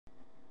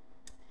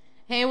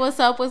Hey, what's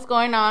up? What's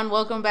going on?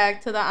 Welcome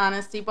back to the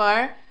Honesty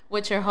Bar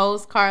with your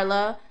host,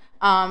 Carla.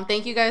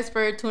 Thank you guys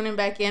for tuning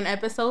back in,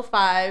 episode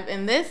 5.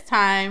 And this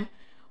time,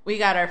 we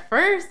got our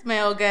first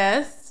male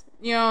guest.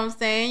 You know what I'm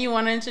saying? You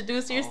want to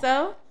introduce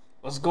yourself?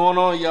 What's going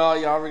on, y'all?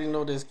 Y'all already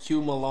know this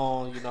Q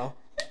Malone,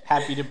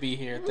 Happy to be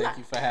here. Thank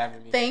you for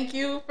having me. Thank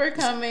you for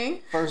coming.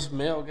 First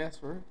male guest,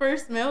 right?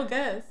 First male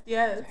guest,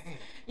 yes.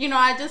 Dang.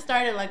 I just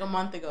started like a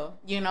month ago,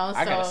 so...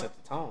 I gotta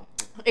set the tone.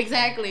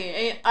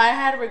 Exactly. I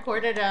had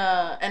recorded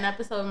an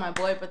episode with my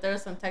boy, but there were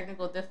some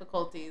technical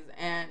difficulties,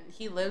 and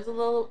he lives a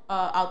little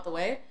out the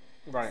way.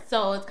 Right.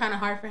 So it's kind of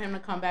hard for him to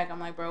come back. I'm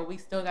like, bro, we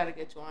still got to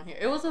get you on here.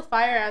 It was a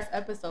fire-ass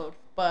episode,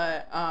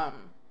 but,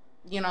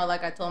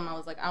 like I told him, I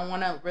was like, I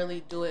want to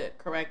really do it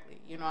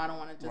correctly. I don't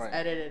want to just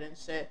edit it and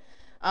shit.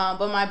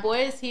 But my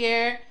boy is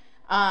here.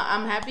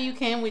 I'm happy you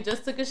came. We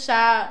just took a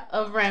shot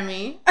of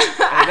Remy.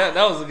 that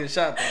was a good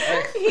shot,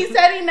 though. He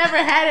said he never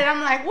had it.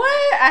 I'm like,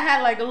 what? I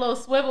had like a little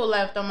swivel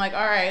left. I'm like,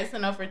 all right, it's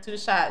enough for 2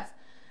 shots.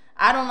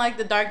 I don't like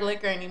the dark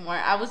liquor anymore.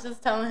 I was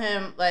just telling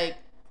him, like,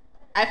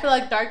 I feel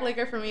like dark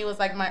liquor for me was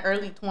like my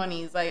early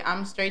 20s. Like,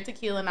 I'm straight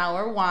tequila now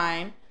or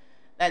wine.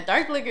 That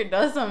dark liquor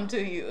does something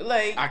to you.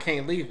 Like, I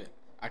can't leave it.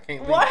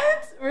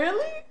 What?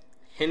 Really?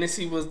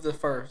 Hennessy was the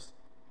first.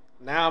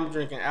 Now I'm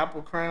drinking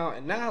Apple Crown,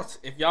 and now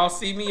if y'all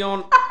see me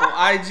on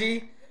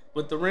IG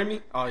with the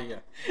Remy, oh yeah.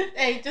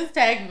 Hey, just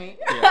tag me.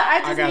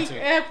 Yeah, I got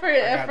to.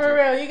 For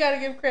real, you gotta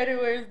give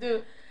credit where it's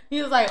due.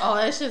 He was like, "Oh,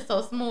 that shit's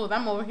so smooth."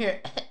 I'm over here,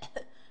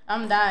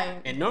 I'm dying.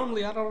 And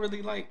normally I don't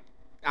really like.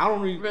 I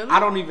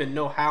don't even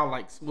know how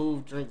like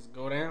smooth drinks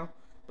go down,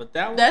 but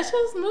that's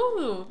just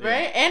smooth, yeah.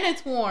 Right? And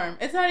it's warm.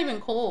 It's not even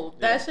cold.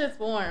 Yeah. That shit's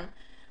warm.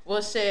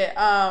 Well, shit.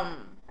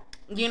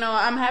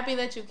 I'm happy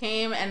that you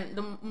came, and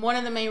one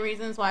of the main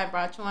reasons why I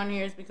brought you on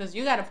here is because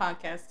you got a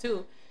podcast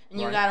too,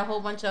 and you got a whole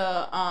bunch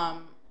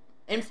of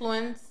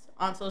influence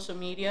on social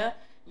media.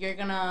 You're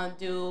gonna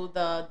do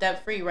the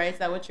debt free, right? Is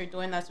that what you're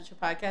doing? That's what your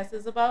podcast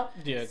is about.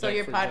 Yeah. So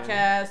your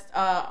podcast,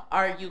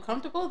 are you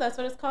comfortable? That's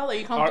what it's called. Are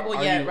you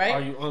comfortable yet? Right?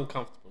 Are you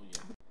uncomfortable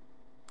yet?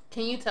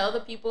 Can you tell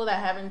the people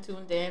that haven't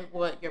tuned in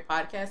what your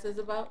podcast is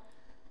about?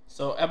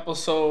 So it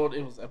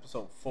was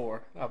episode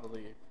 4, I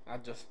believe. I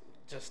just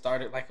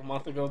started like a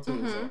month ago too.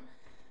 Mm-hmm.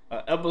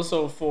 So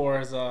episode 4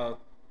 is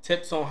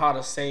tips on how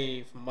to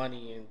save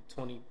money in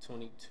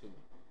 2022.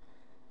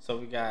 So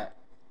we got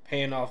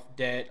paying off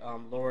debt,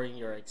 lowering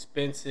your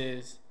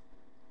expenses.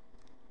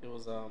 It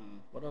was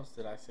what else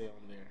did I say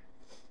on there?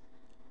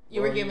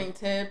 You were giving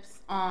tips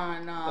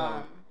on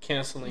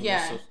canceling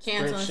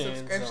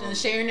subscriptions,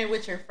 sharing it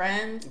with your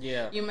friends.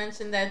 Yeah, you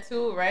mentioned that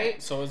too,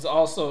 right? So it's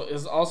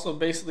also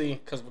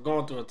basically because we're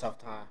going through a tough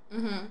time.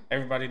 Mm-hmm.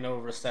 Everybody know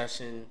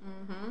recession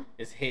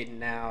is hitting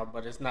now,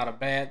 but it's not a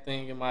bad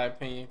thing in my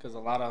opinion because a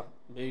lot of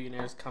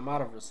millionaires come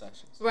out of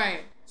recessions.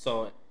 Right.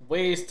 So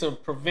ways to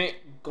prevent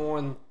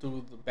going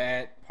through the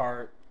bad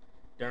part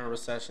during a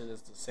recession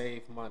is to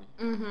save money.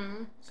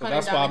 Mm-hmm. So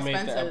that's why I made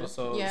the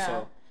episode. Yeah.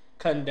 So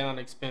cutting down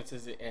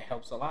expenses, it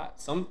helps a lot.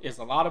 It's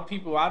a lot of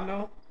people I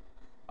know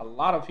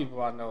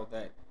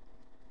that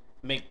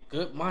make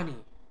good money,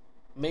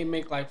 may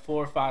make like $4,000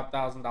 or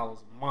 $5,000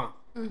 a month,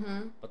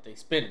 but they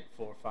spend it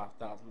 $4,000 or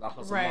 $5,000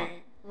 a month.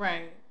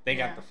 Right. They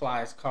got the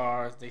flyest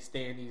cars. They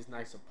stay in these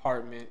nice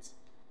apartments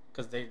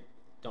because they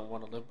don't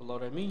want to live below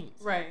their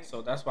means. Right.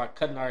 So that's why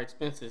cutting our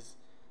expenses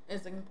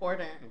is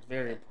important. It's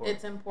very important.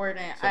 It's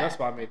important. So that's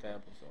why I made that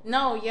episode.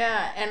 No,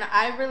 yeah, and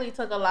I really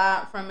took a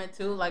lot from it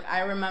too. Like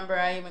I remember,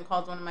 I even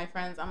called one of my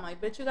friends. I'm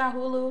like, "Bitch, you got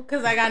Hulu?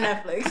 Cause I got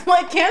Netflix.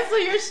 Like, cancel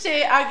your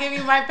shit. I'll give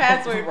you my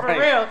password for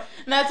real."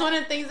 And that's one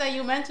of the things that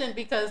you mentioned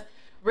because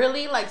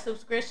really, like,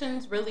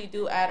 subscriptions really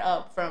do add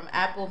up. From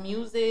Apple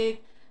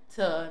Music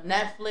to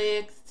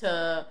Netflix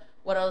to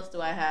what else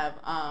do I have?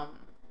 I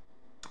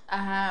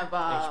have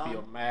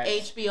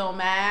HBO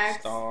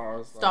Max,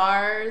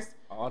 Stars.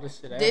 All this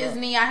shit.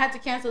 Disney. I had to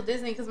cancel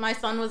Disney because my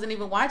son wasn't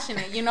even watching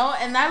it,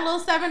 and that little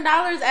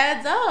 $7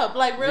 adds up,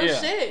 like real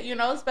shit,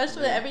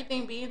 especially with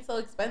everything being so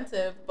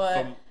expensive.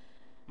 But from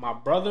my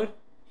brother,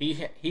 he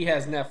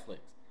has Netflix.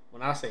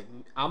 When I say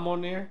I'm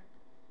on there,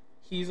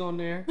 he's on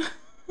there.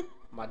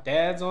 My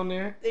dad's on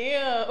there.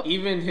 Damn.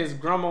 Even his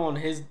grandma on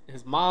his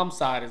mom's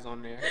side is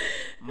on there.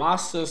 My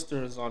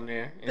sister is on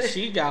there, and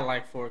she got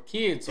like 4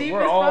 kids. So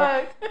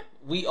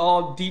we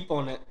all deep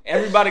on it.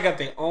 Everybody got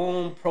their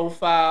own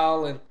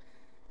profile, and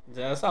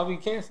that's how we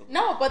cancel.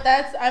 No, but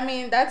that's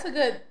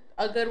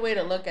a good way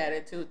to look at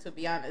it too. To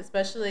be honest,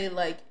 especially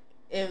like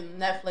in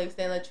Netflix,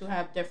 they let you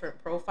have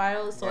different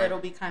profiles, so it'll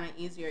be kind of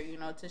easier,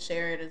 to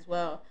share it as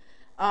well.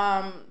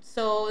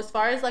 So as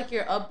far as like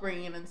your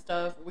upbringing and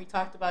stuff, we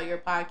talked about your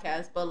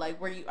podcast, but like,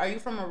 are you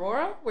from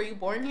Aurora? Were you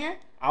born here?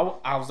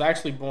 I was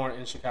actually born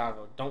in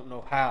Chicago. Don't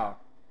know how.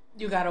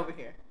 You got over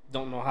here.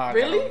 Don't know how I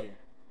got over here.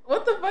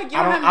 What the fuck?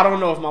 I don't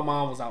know if my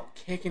mom was out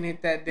kicking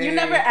it that day. You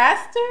never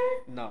asked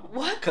her? No.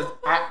 What? Because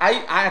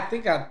I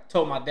think I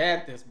told my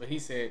dad this, but he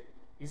said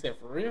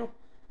for real?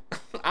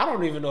 I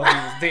don't even know if he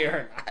was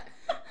there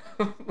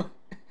or not.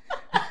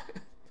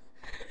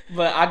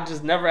 But I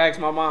just never asked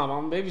my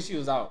mom. Maybe she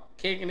was out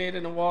kicking it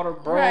in the water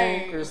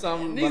broke or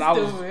something. But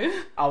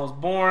I was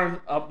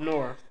born up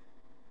north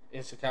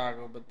in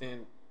Chicago, but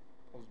then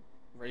I was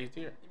raised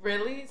here.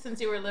 Really? Since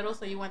you were little,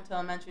 so you went to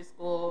elementary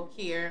school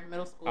here,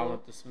 middle school? I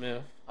went to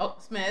Smith. Oh,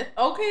 Smith.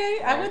 Okay,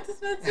 right. I went to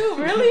Smith too.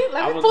 Really?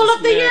 Let me pull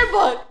up the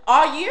yearbook.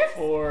 All years?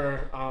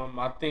 For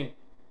I think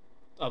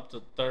up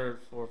to 3rd,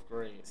 4th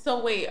grade.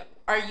 So wait,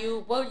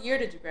 what year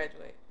did you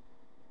graduate?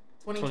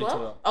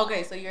 2012?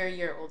 Okay, so you're a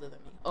year older than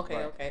me. Okay,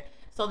 right. Okay.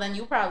 So then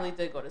you probably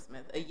did go to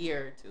Smith a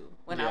year or two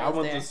when I was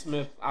there. I went to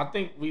Smith. I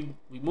think we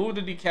moved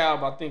to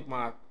DeKalb, I think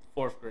my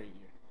 4th grade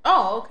year.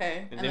 Oh,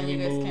 okay. And then you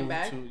guys came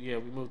back? We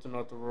moved to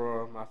North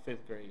Aurora my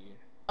 5th grade year.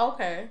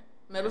 Okay.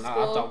 Middle school?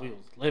 I thought we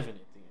was living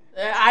it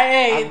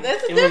then.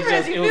 That's the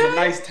difference. It was a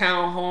nice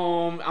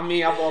townhome. I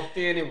mean, I walked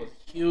in, it was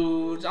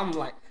huge. I'm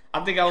like,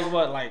 I think I was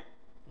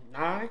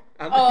 9?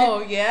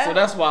 Oh, yeah? So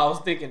that's why I was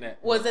thinking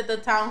that. Was it the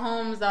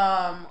townhomes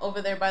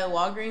over there by the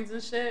Walgreens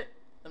and shit?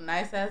 The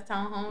nice-ass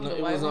townhomes? No,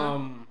 it was,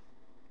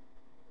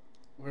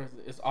 where is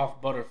it? It's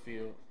off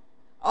Butterfield.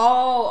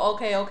 Oh,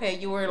 okay.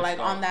 You were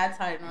on that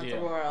side, North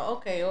Aurora.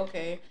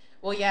 Okay.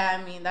 Well, yeah,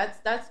 I mean,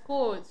 that's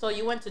cool. So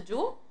you went to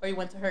Jewel or you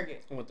went to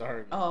Herget? I went to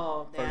Herget.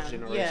 Oh, damn. First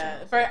generation.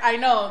 Yeah. I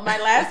know. My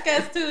last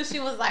guest, too,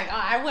 she was like,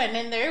 oh, I went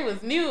in there. It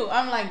was new.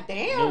 I'm like,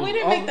 damn, we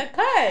didn't make the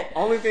cut.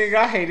 Only thing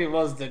I hated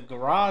was the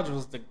garage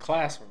was the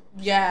classroom.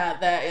 Yeah,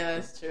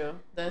 that's true.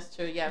 That's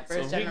true. Yeah,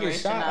 first generation.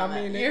 Get shot,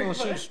 I mean, they're going to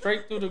shoot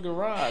straight through the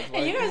garage.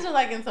 And you guys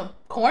are in some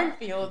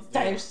cornfields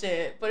type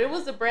shit. But it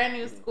was a brand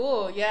new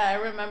school. Yeah, I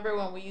remember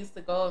when we used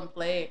to go and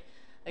play.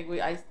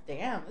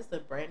 Damn, this is a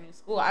brand new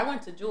school. I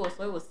went to Jewel,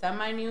 so it was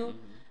semi-new. Mm-hmm.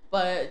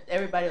 But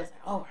everybody was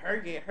like, oh,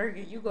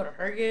 Herget, you go to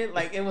Herget?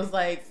 It was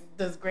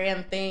this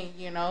grand thing,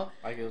 you know?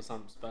 It was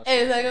something special.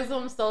 It was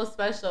something so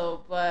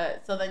special.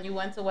 But, so then you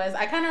went to West.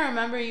 I kind of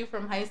remember you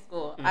from high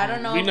school. Mm-hmm. I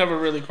don't know. We never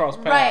really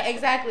crossed paths. Right,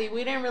 exactly.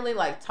 We didn't really,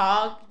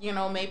 talk, you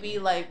know? Maybe,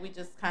 we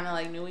just kind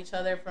of, knew each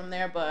other from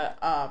there. But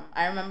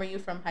I remember you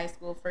from high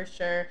school for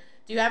sure.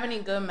 Do you have any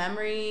good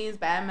memories,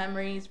 bad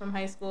memories from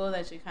high school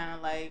that you kind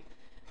of,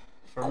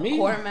 For me,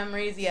 core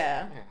memories,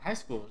 yeah. Man, high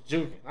school was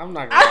juking. I'm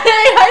not gonna.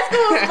 High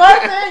school was fun,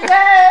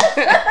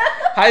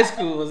 yes. High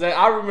school was that.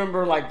 I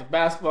remember the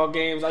basketball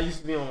games. I used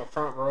to be on the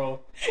front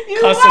row,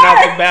 cussing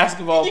out the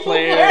basketball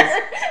players.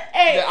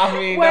 Hey, I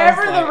mean,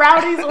 wherever the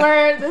rowdies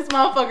were, this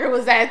motherfucker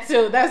was at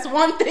too. That's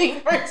one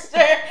thing for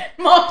sure.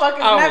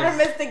 Motherfuckers never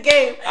missed a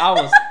game. I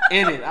was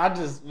in it.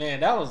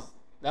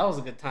 That was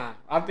a good time.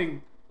 I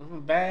think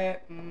bad.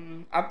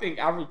 I think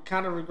I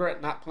kind of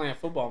regret not playing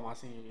football my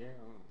senior year.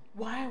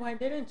 Why? Why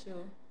didn't you?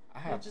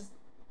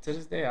 To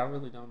this day, I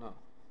really don't know.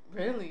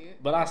 Really?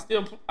 But I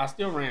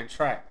still ran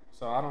track,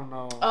 so I don't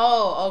know.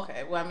 Oh,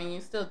 okay. Well, I mean,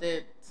 you still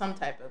did some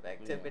type of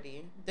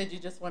activity. Yeah. Did you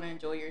just want to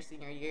enjoy your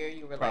senior year?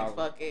 You were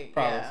fuck it.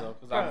 Probably so,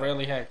 because I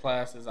rarely had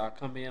classes. I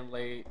come in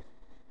late.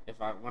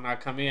 When I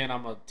come in,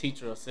 I'm a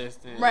teacher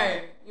assistant.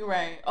 Right. You're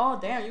right. Oh,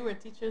 damn, you were a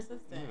teacher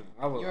assistant.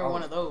 Yeah, you were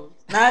one of those.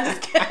 Nah, I'm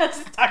just kidding. I'm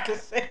just talking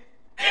shit.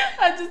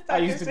 I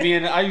used to be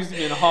in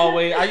the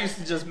hallway. I used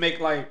to just make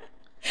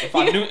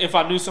If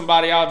I knew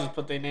somebody, I'll just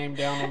put their name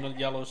down on the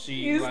yellow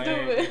sheet. You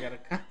stupid.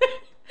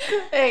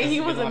 Hey, he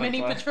was a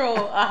mini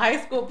patrol, a high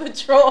school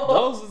patrol.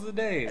 Those were the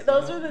days.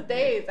 Those were the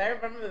days. I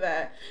remember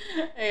that.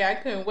 Hey, I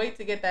couldn't wait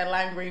to get that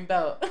lime green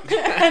belt. In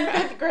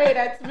 5th grade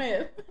at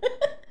Smith.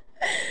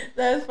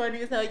 That's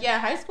funny as hell. Yeah,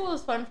 high school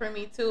was fun for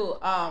me too.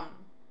 I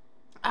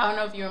don't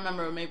know if you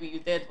remember, or maybe you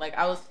did.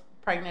 I was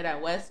pregnant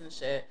at West and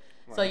shit.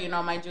 Right.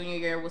 So, my junior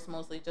year was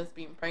mostly just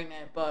being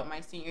pregnant. But my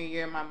senior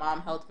year, my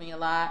mom helped me a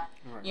lot.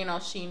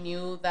 Right. She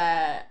knew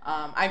that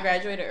I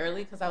graduated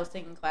early because I was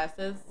taking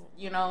classes,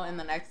 in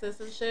the Nexus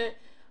and shit.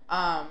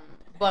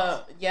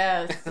 But,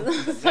 yes. So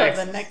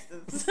the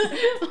Nexus.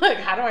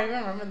 How do I even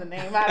remember the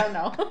name? I don't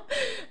know.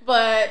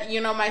 But,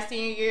 my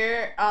senior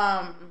year,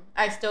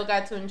 I still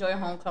got to enjoy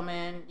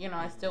homecoming.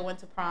 I still went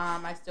to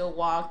prom. I still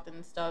walked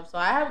and stuff. So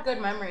I have good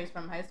memories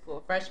from high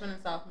school, freshman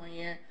and sophomore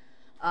year.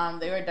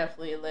 They were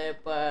definitely lit,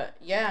 but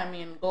yeah, I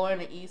mean, going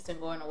to East and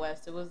going to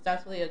West, it was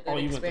definitely a good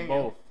experience. Went to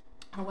both?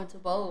 I went to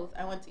both.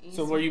 I went to East.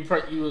 So were you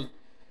you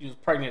was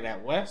pregnant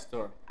at West,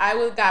 or? I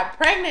got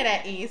pregnant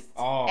at East,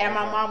 and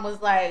my mom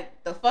was like,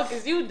 "The fuck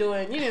is you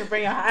doing? You need to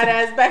bring your hot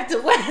ass back to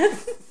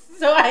West."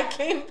 So I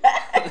came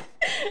back.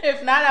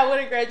 If not, I would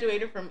have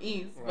graduated from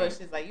East. Right. But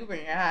she's like, "You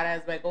bring your hot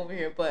ass back over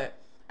here," but.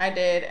 I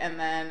did, and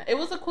then it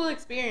was a cool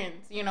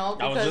experience, because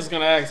I was just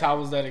gonna ask, how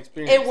was that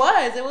experience? It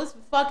was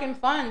fucking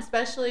fun,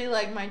 especially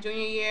my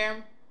junior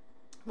year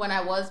when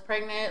I was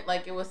pregnant.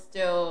 It was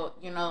still,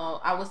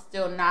 I was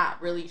still not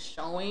really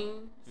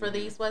showing for the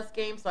East West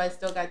game, so I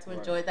still got to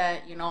enjoy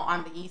that,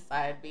 on the East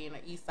Side, being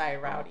an East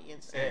Side rowdy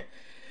and shit.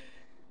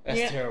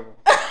 That's terrible.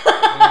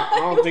 I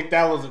don't think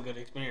that was a good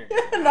experience.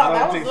 No,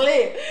 that was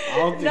lit. I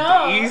don't think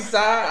the East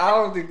Side. I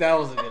don't think that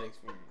was a good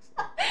experience.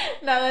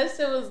 No, that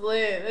shit was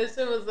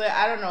lit.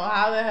 I don't know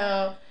how the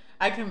hell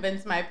I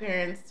convinced my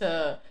parents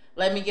to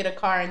let me get a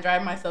car and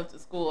drive myself to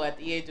school at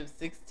the age of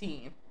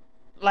 16.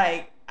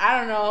 I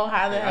don't know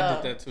how the hell.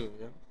 I did that too,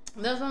 yeah.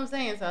 That's what I'm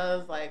saying. So I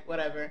was like,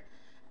 whatever.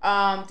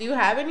 Do you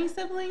have any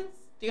siblings?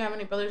 Do you have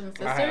any brothers and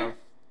sisters? I have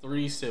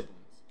 3 siblings.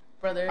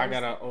 Brothers? I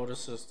got an older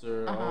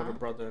sister, an older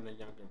brother, and a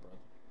younger brother.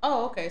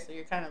 Oh, okay. So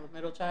you're kind of the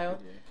middle child.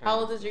 Yeah, how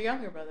old is your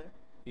younger brother?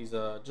 He's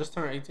just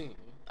turned 18.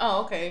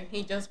 Oh, okay.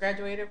 He just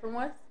graduated from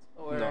West?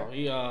 Or? No,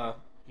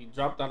 he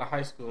dropped out of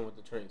high school and went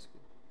to trade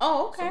school.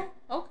 Oh, okay.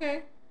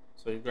 Okay.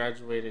 So he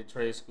graduated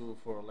trade school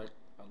for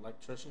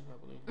electrician, I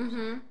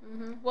believe.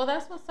 Well,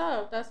 that's what's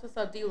up. That's what's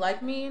up. Do you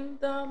like being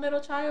the middle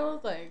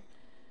child? Like,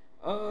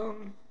 I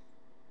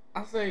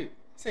say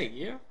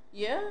yeah.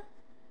 Yeah.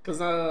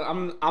 Cause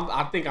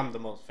I think I'm the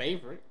most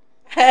favorite.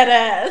 Head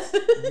ass.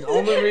 The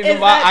only reason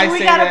why I say that.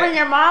 We gotta bring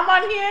your mom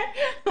on here.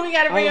 We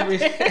gotta bring your.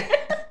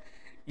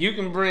 You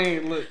can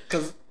bring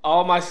cause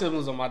all my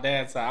siblings on my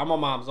dad's side. I'm my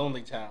mom's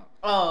only child.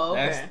 Oh,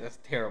 okay. That's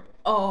terrible.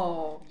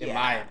 Oh, in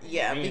my opinion.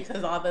 Yeah,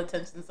 because all the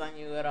attention's on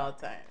you at all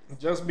times.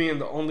 Just being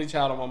the only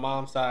child on my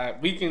mom's side,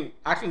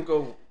 I can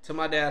go to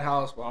my dad's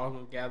house while I'm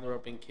gonna gather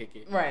up and kick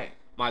it. Right.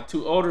 My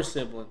 2 older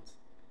siblings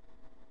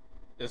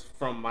is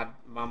from my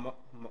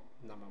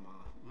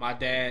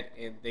dad,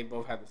 and they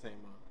both have the same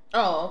mom.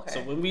 Oh, okay.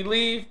 So when we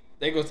leave,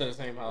 they go to the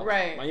same house.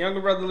 Right. My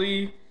younger brother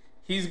leave,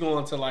 he's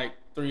going to like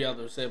 3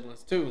 other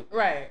siblings too.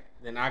 Right.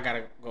 Then I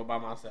gotta go by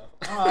myself.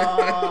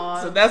 Oh.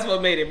 So that's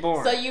what made it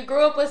boring. So you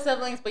grew up with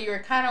siblings, but you were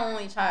kind of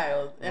only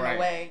child in a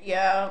way.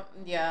 Yeah,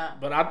 yeah.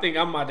 But I think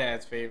I'm my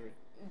dad's favorite.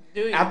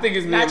 Do you? I think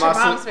it's me Not and my your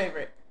mom's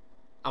favorite.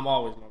 I'm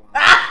always my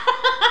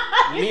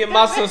mom. Me and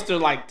my sister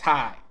like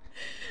tied.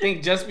 I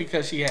think just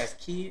because she has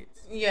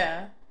kids.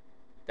 Yeah.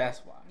 That's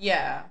why.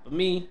 Yeah. But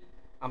me,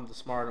 I'm the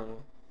smarter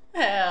one.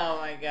 Oh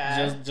my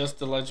god. Just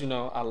to let you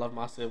know, I love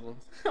my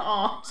siblings.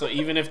 Aw. So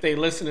even if they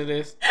listen to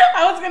this,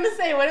 I was gonna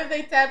say, what if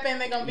they tap in?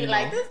 They're gonna be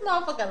like, "This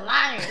motherfucker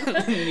lying." Who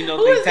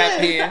they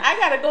tap in. I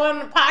gotta go on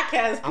the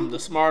podcast. I'm the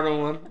smarter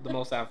one, the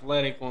most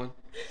athletic one.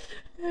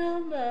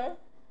 Hell no.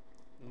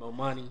 No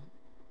money.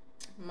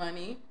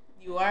 Money.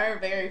 You are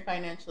very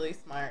financially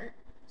smart.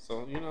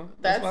 So,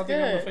 that's why I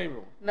think I'm the favorite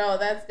one. No,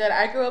 that's good.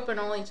 I grew up an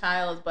only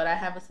child, but I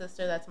have a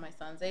sister that's my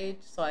son's age.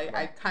 So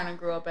I kind of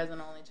grew up as an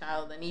only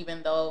child. And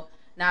even though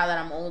now that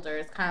I'm older,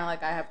 it's kind of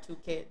like I have 2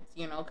 kids,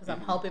 because I'm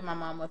helping my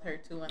mom with her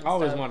too. And I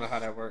always wondered how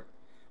that worked.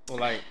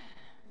 Well,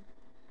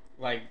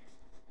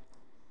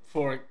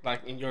 for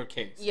in your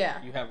case,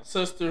 you have a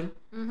sister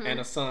and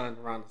a son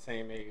around the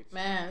same age.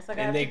 Man, it's like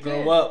and they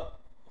grow up.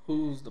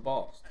 Who's the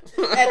boss?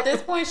 At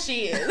this point,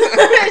 she is.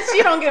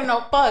 She don't give no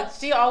fucks.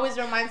 She always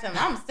reminds him,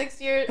 "I'm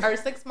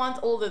 6 months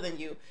older than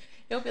you."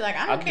 He'll be like,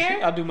 "I don't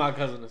care." I do my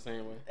cousin the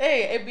same way.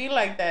 Hey, it be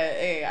like that.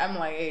 Hey, I'm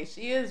like, hey,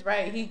 she is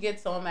right. He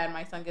gets so mad.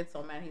 My son gets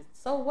so mad. He's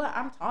so what?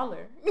 I'm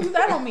taller.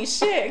 That don't mean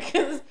shit.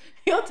 Because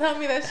he'll tell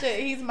me that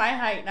shit. He's my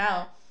height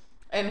now.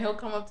 And he'll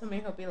come up to me.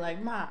 He'll be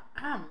like, "Ma,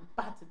 I'm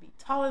about to be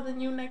taller than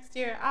you next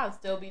year. I'll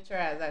still beat your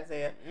ass," I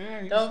say it.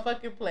 Yeah, don't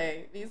fucking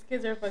play. These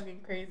kids are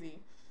fucking crazy.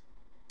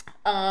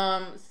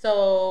 As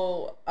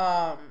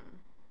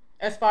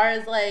far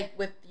as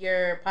with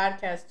your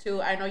podcast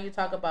too, I know you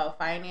talk about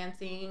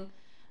financing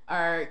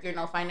or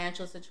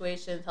financial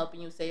situations,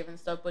 helping you save and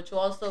stuff, but you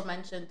also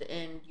mentioned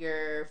in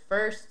your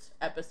first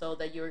episode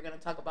that you were going to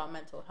talk about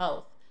mental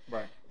health.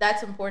 Right.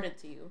 That's important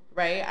to you,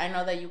 right? I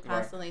know that you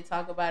constantly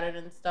talk about it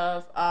and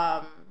stuff.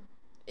 Have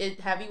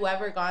you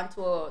ever gone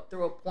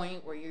through a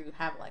point where you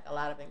have a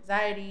lot of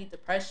anxiety,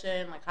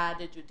 depression? How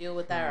did you deal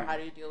with that, or how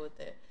do you deal with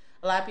it?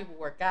 A lot of people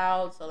work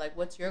out, so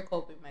what's your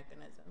coping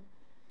mechanism?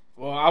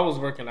 Well, I was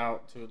working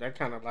out too. That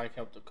kind of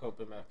helped the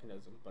coping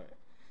mechanism, but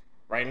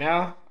right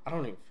now I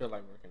don't even feel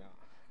like working out.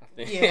 I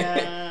think.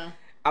 Yeah.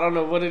 I don't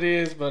know what it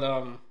is, but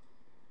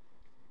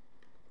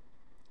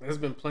there's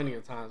been plenty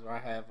of times where I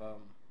have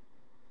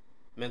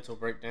mental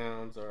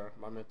breakdowns or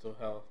my mental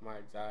health, my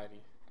anxiety.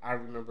 I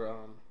remember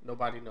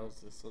nobody knows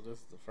this, so this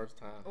is the first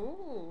time.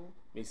 Ooh.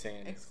 Me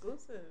saying this.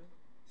 Exclusive.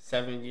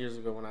 7 years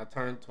ago when I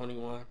turned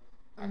 21,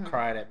 I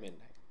cried at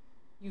midnight.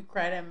 You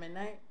cried at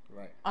midnight?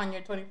 Right. On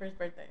your 21st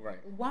birthday? Right.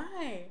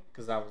 Why?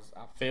 Because I was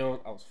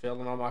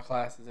failing all my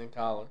classes in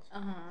college.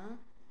 Uh-huh.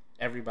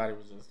 Everybody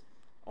was just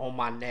on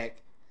my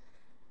neck.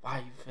 Why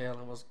are you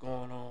failing? What's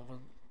going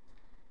on?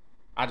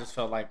 I just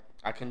felt like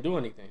I couldn't do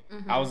anything.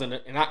 Mm-hmm. I was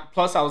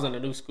in a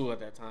new school at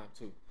that time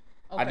too.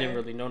 Okay. I didn't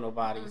really know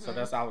nobody, so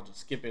I was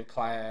just skipping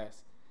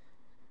class.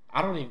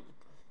 To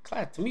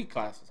me,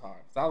 class was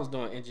hard. Cause I was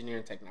doing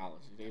engineering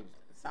technology.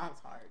 Sounds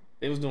hard.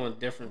 They was doing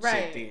different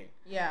shit then.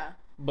 Yeah.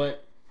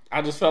 But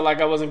I just felt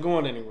like I wasn't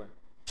going anywhere.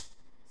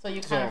 So you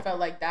kind of felt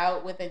like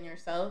doubt within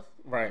yourself?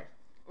 Right.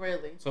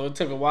 Really? So it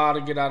took a while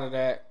to get out of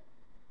that.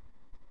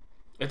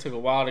 It took a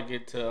while to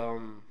get to,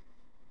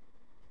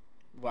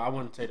 I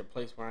wouldn't say the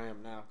place where I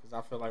am now, because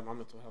I feel like my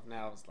mental health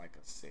now is like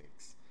a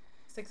 6.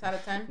 6 out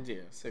of 10? Yeah,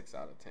 6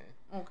 out of 10.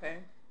 Okay.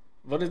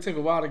 But it took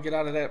a while to get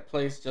out of that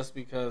place just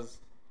because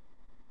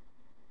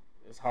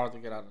it's hard to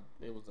get out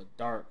of. It was a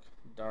dark,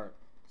 dark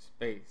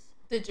space.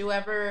 Did you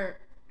ever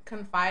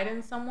confide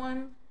in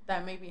someone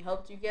that maybe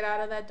helped you get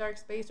out of that dark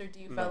space, or do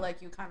you feel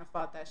like you kind of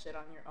fought that shit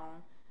on your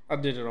own? I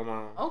did it on my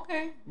own.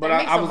 Okay. But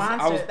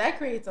that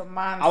creates a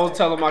monster. I was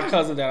telling my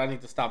cousin that I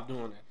need to stop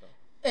doing that,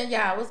 though. And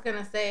yeah, I was going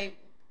to say,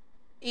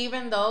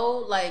 even though,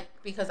 like,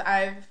 because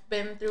I've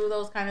been through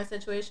those kind of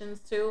situations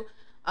too,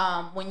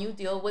 when you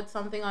deal with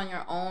something on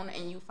your own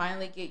and you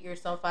finally get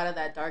yourself out of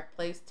that dark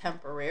place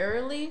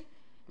temporarily,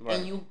 right,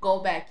 and you go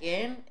back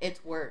in,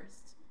 it's worse.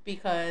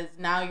 Because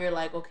now you're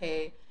like,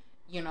 okay,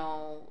 you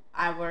know,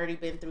 I've already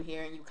been through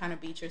here, and you kind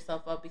of beat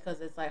yourself up because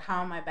it's like,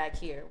 how am I back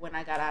here when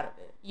I got out of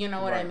it? You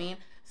know what I mean?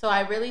 So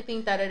I really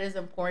think that it is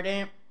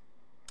important,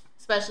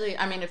 especially,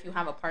 I mean, if you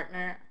have a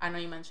partner. I know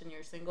you mentioned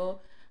you're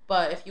single,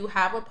 but if you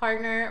have a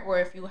partner, or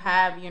if you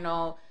have, you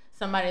know,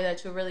 somebody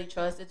that you really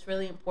trust, it's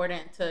really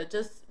important to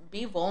just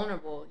be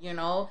vulnerable, you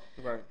know?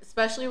 Right.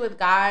 Especially with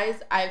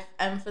guys, I've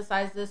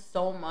emphasized this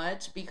so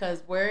much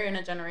because we're in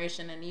a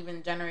generation, and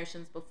even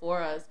generations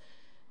before us,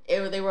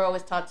 they were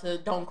always taught to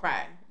don't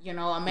cry. You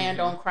know, a man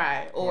don't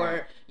cry. Or,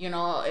 right, you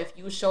know, if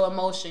you show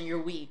emotion,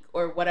 you're weak,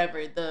 or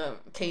whatever the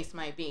case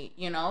might be,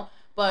 you know?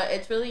 But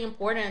it's really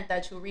important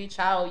that you reach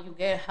out, you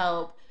get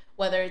help,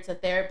 whether it's a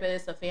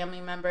therapist, a family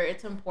member.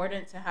 It's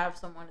important to have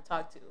someone to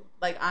talk to,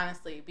 like,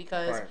 honestly,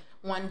 because right,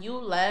 when you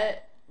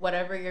let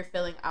whatever you're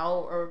feeling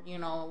out, or, you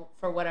know,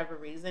 for whatever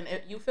reason,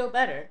 you feel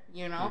better,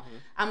 you know?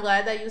 I'm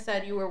glad that you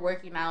said you were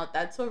working out.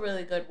 That's a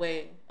really good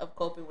way of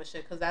coping with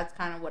shit, because that's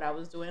kind of what I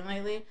was doing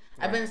lately. Right.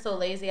 I've been so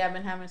lazy. I've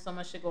been having so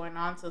much shit going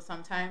on, so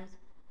sometimes,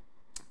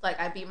 like,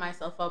 I beat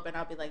myself up, and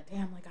I'll be like,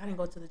 damn, like, I didn't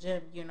go to the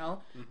gym, you know?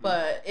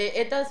 But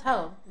it does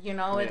help, you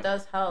know? Yeah. It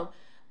does help.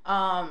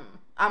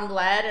 I'm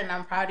glad and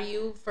I'm proud of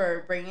you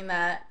for bringing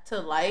that to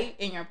light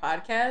in your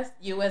podcast,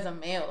 you as a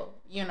male,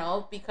 you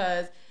know,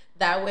 because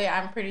that way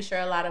I'm pretty sure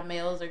a lot of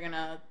males are going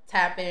to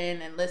tap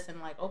in and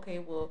listen, like, okay,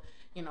 well,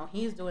 you know,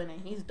 he's doing it.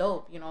 He's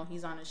dope. You know,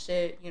 he's on his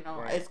shit. You know,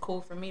 right, it's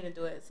cool for me to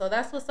do it. So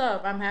that's what's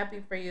up. I'm happy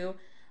for you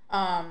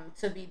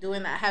to be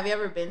doing that. Have you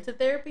ever been to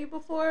therapy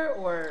before?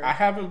 Or I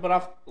haven't,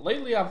 but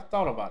lately I've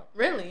thought about it.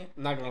 Really?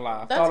 I'm not going to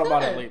lie. I've thought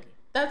about it lately.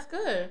 That's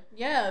good.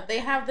 Yeah. They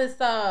have this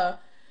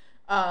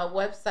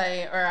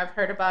website, or I've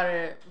heard about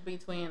it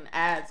between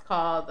ads,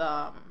 called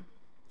I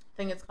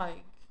think it's called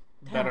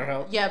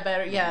BetterHelp. Yeah,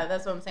 better. Yeah,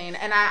 that's what I'm saying.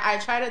 And I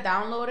try to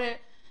download it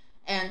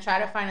and try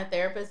to find a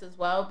therapist as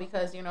well,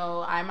 because, you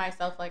know, I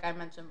myself, like I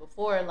mentioned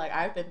before, like,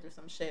 I've been through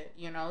some shit,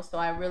 you know, so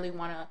I really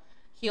want to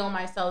heal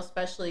myself,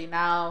 especially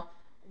now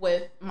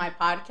with my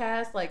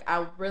podcast. Like,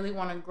 I really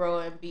want to grow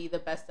and be the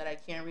best that I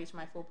can, reach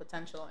my full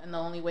potential, and the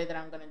only way that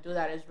I'm going to do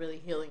that is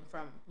really healing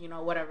from, you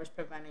know, whatever's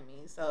preventing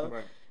me. So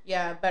right,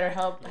 yeah,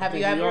 BetterHelp. Have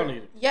you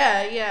ever?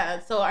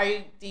 Yeah. So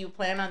do you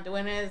plan on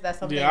doing it? Is that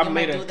something you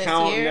might do this year? I made an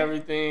account and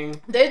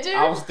everything. Did you?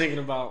 I was thinking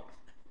about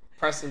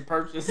pressing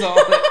purchase on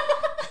it.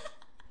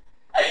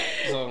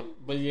 So,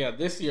 but yeah,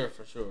 this year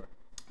for sure.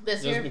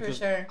 This year for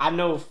sure. I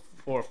know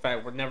for a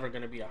fact we're never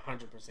going to be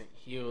 100%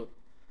 healed,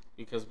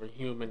 because we're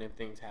human and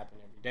things happen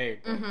every day.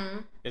 But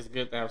it's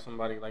good to have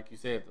somebody, like you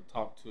said, to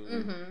talk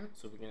to,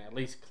 so we can at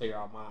least clear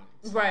our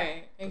minds.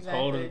 Right, exactly.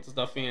 Holding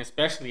stuff in,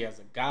 especially as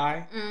a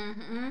guy.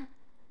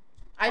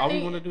 All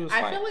we want to do is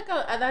fight. I feel like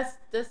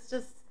that's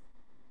just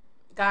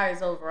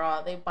guys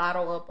overall. They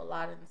bottle up a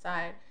lot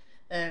inside,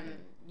 and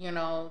you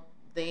know,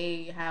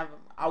 they have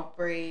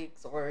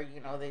outbreaks, or, you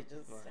know, they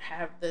just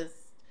have this,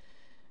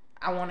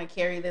 I want to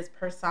carry this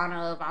persona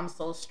of I'm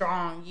so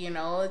strong, you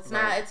know. It's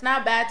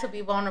not bad to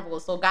be vulnerable.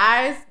 So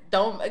girls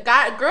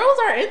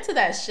are into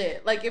that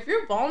shit. Like, if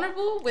you're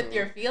vulnerable with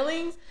your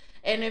feelings,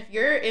 and if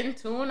you're in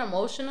tune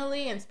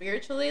emotionally and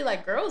spiritually,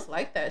 like, girls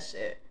like that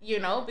shit, you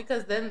know,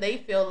 because then they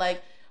feel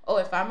like, oh,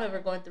 if I'm ever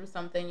going through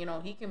something, you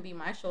know, he can be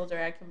my shoulder,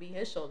 I can be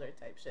his shoulder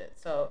type shit.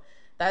 So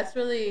that's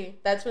really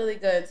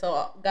good.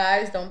 So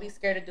guys, don't be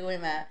scared of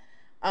doing that.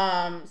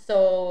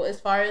 So as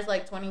far as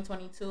like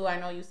 2022, I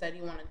know you said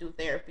you want to do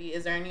therapy.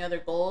 Is there any other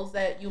goals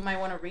that you might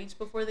want to reach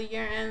before the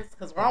year ends?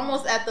 Because we're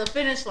almost at the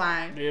finish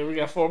line. Yeah, we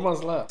got 4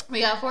 months left.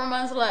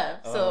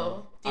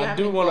 So do you have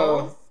any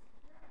goals?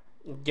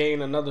 To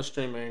gain another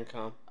stream of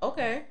income.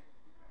 Okay.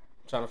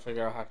 I'm trying to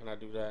figure out how can I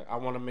do that. I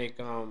want to make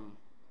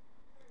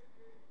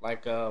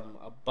like a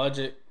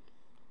budget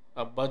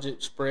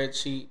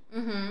spreadsheet.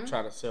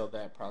 Try to sell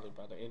that probably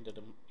by the end of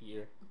the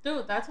year.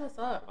 Dude, that's what's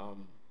up.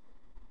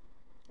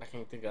 I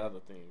can't think of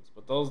other things,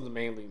 but those are the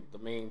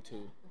main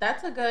two.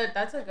 That's a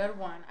good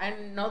one. I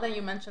know that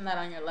you mentioned that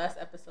on your last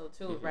episode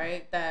too,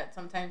 right? That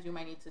sometimes you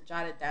might need to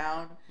jot it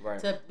down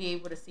to be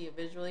able to see it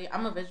visually.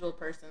 I'm a visual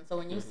person, so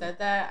when you said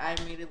that, I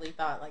immediately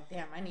thought like,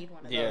 damn, I need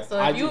one of those. So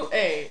that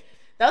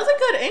was a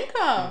good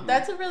income.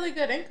 That's a really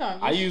good income.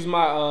 I use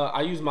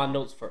my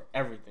notes for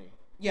everything.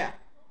 Yeah.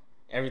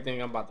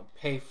 Everything I'm about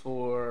to pay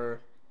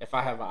for. If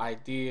I have an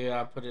idea,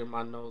 I put it in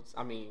my notes.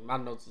 I mean, my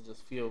notes are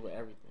just filled with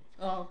everything.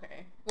 Oh,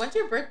 okay. When's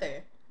your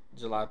birthday?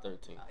 July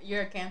 13th.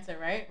 You're a Cancer,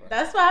 right?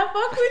 That's why I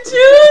fuck with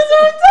you.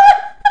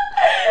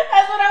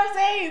 That's what I'm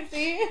saying.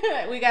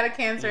 See? We got a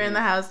Cancer in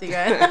the house, you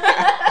guys.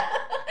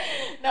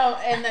 No,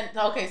 and then,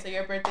 okay, so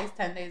your birthday's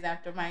 10 days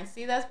after mine.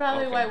 See, that's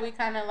probably why we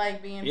kind of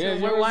like being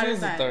we're water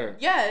signs.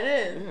 Yeah, it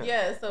is.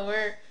 Yeah, so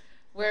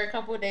we're a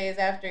couple days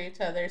after each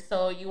other.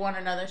 So you want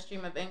another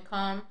stream of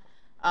income.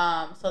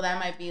 So that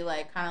might be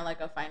like kind of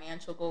like a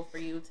financial goal for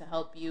you to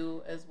help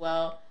you as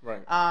well.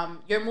 Right.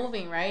 You're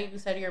moving, right? You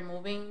said you're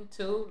moving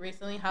too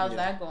recently. How's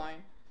that going?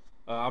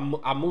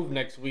 I moved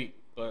next week,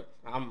 but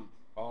I'm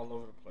all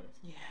over the place.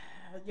 Yeah,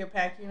 you're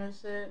packing your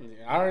shit.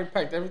 Yeah, I already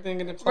packed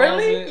everything in the closet.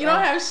 Really? You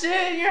don't have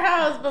shit in your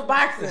house but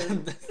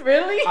boxes?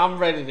 Really? I'm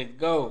ready to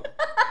go.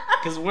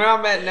 Because where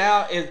I'm at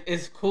now,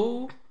 it's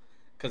cool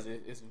because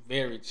it's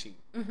very cheap.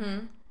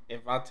 Mm-hmm.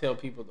 If I tell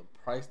people the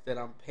price that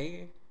I'm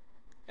paying,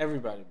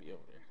 everybody will be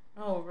over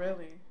there. Oh,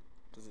 really?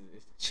 Because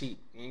it's cheap.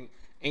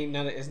 Ain't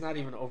none. It's not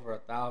even over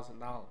 $1,000.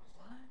 What?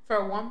 For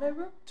a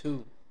 1-bedroom?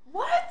 2.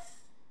 What?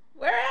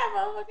 Where am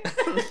I?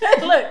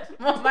 Look,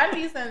 my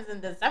lease ends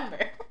in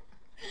December.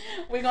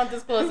 We're gonna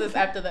disclose this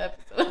after the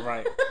episode.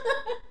 Right.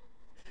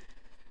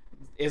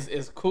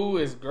 It's cool.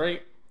 It's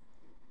great.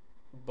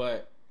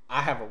 But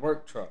I have a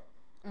work truck.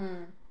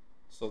 Mm.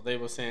 So they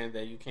were saying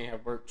that you can't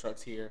have work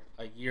trucks here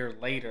a year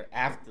later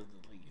after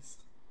the lease.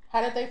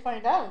 How did they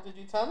find out? Did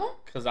you tell them?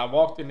 Because I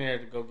walked in there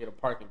to go get a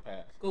parking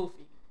pass.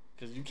 Goofy.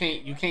 Because you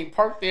can't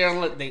park there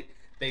unless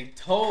they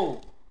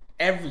told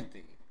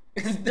everything.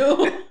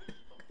 Dude.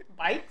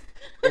 Bikes?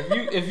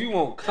 If you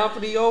want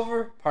company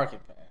over, parking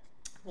pass.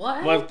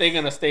 What? Well, if they're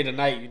gonna stay the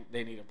night,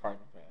 they need a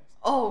parking pass.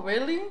 Oh,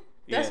 really?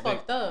 That's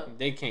fucked up.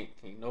 They can't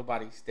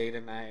nobody stay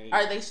the night.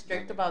 Are they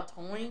strict about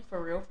towing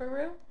for real?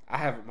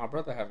 My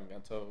brother haven't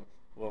got towed.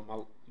 Well, my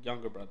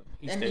younger brother.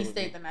 He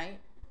stayed the night?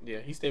 Yeah,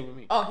 he stayed with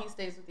me. Oh, he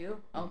stays with you?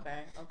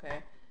 Okay.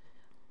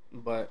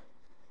 But,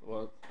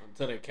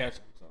 until they catch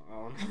him, so I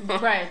don't know.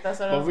 Right, that's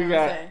what I was going to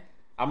say.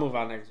 I move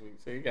out next week,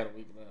 so you got a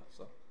week left,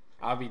 so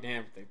I'll be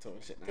damned if they tow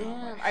shit now.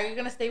 Damn. Are you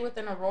going to stay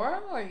within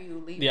Aurora, or are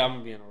you leaving? Yeah, I'm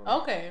going to be in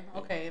Aurora. Okay.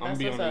 I'm going to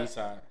be on the east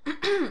side.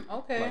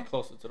 Okay. Like,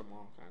 closer to the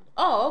mall, kind of.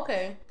 Oh,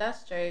 okay.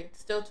 That's straight.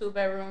 Still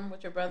 2-bedroom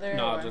with your brother?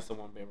 No, just a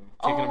 1-bedroom.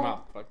 Kicking him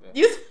out. Fuck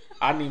that.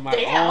 I need my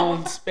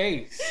own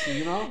space,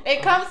 you know?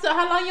 It comes to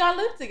how long y'all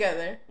live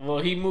together? Well,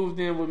 he moved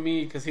in with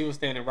me because he was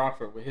staying in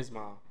Rockford with his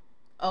mom.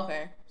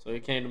 Okay. So he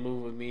came to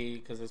move with me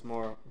because there's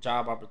more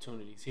job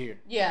opportunities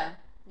here. Yeah.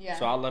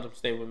 So I let him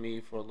stay with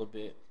me for a little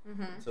bit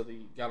until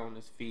he got on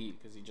his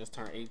feet because he just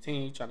turned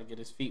 18, trying to get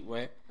his feet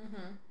wet.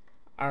 Mm-hmm.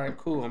 All right,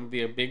 cool. I'm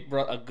going to be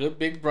a good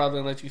big brother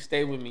and let you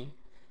stay with me.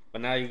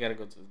 But now you got to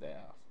go to his dad's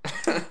house.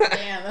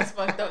 Damn, that's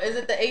fucked up. Is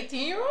it the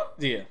 18-year-old?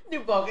 Yeah. You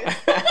bogus.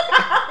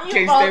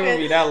 Can't stay with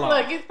me that long.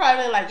 Look, he's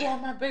probably like, yeah,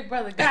 my big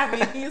brother got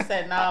me. He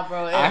said, nah,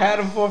 bro. I had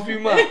him for a few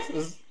months.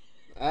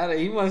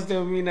 He wants to stay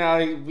with me now.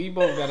 We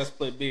both got to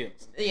split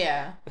bills.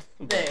 Yeah.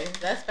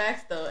 That's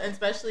facts, though. And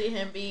especially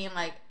him being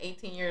like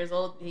 18 years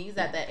old. He's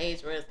at that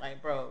age where it's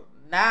like, bro,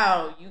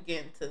 now you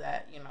get into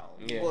that,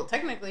 Well,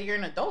 technically, you're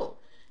an adult.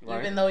 Right.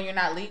 Even though you're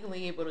not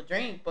legally able to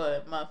drink,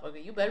 but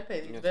motherfucker, you better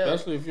pay these bills.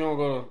 Especially if you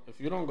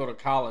don't go to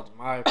college, in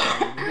my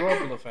opinion, you grow up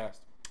a little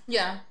faster.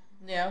 Yeah,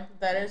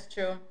 that is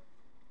true.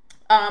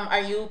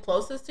 Are you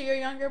closest to your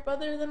younger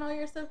brother than all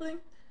your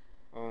siblings?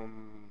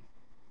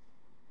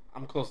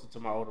 I'm closer to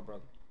my older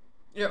brother.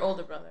 Your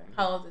older brother.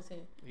 How old is he?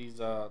 He's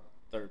 30.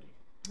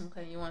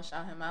 Okay, you want to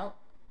shout him out?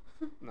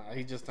 Nah,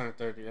 he just turned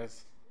 30.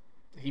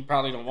 He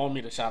probably don't want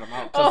me to shout him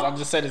out because I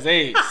just said his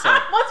age. So.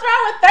 What's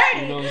wrong with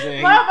 30? You know what I'm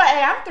saying? Well, but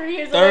hey, I'm 3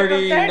 years away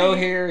from 30. No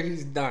hair,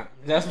 he's done.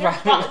 That's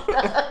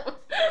right.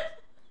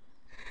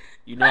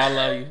 You know I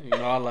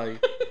love you.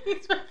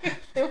 He's fucking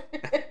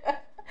stupid.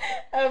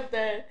 I'm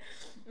dead.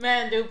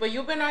 Man, dude, but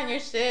you've been on your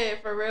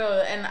shit for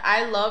real. And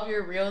I love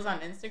your reels on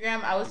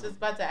Instagram. I was just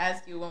about to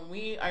ask you, when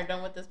we are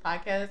done with this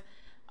podcast,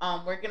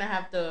 we're going to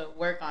have to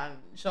work on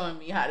showing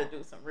me how to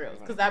do some reels.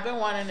 Because I've been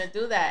wanting to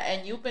do that.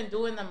 And you've been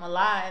doing them a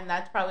lot. And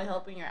that's probably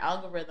helping your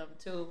algorithm,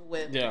 too,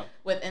 with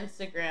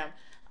Instagram.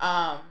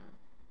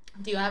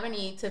 Do you have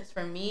any tips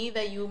for me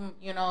that you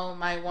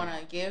might want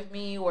to give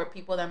me, or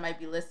people that might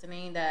be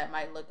listening that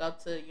might look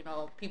up to,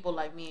 people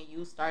like me and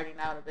you starting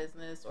out a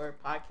business or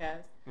a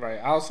podcast? Right.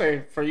 I'll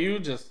say for you,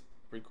 just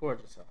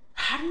record yourself.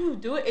 How do you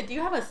do it? Do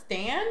you have a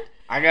stand?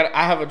 I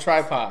have a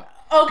tripod.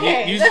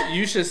 Okay.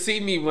 You should see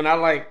me when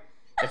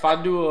if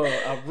I do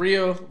a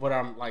reel when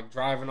I'm like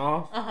driving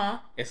off.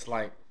 It's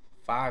like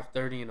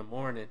 5:30 in the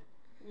morning.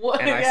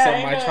 What? And I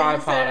set my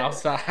tripod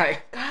outside.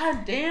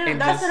 God damn,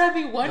 that's what I'd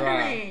be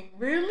wondering.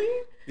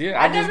 Really?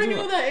 Yeah, I never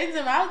knew the ins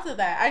and outs of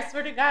that. I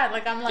swear to God,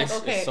 like I'm like,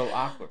 okay, it's so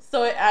awkward.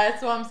 So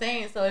that's what I'm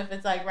saying. So if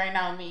it's like right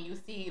now, you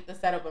see the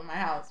setup of my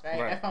house,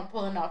 right? If I'm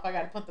pulling off, I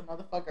gotta put the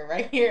motherfucker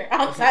right here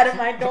outside of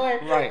my door.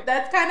 Right.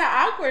 That's kind of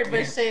awkward,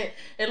 but shit,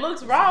 it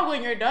looks raw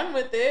when you're done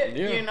with it.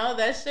 Yeah.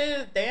 That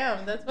shit.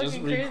 Damn, that's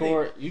fucking crazy. Just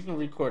record. You can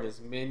record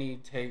as many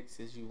takes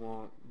as you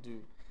want.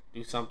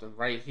 Do something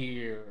right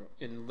here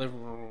in the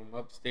living room,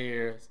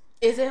 upstairs.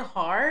 Is it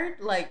hard?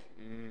 Like,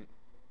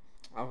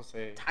 I would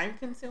say time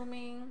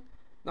consuming.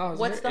 No,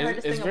 what's the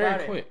hardest thing about it? It's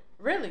very quick.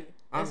 Really?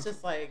 Honestly. It's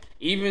just like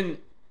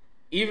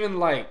even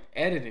like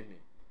editing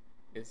it.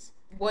 It's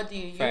what do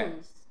you fast.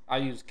 use? I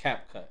use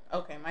CapCut.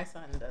 Okay, my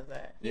son does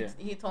that.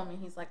 He told me,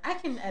 he's like, I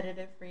can edit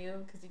it for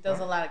you because he does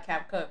a lot of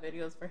CapCut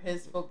videos for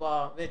his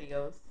football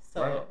videos.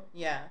 So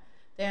yeah,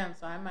 damn.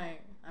 So I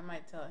might I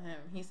might tell him.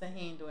 He said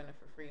he ain't doing it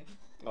for free.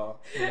 Oh,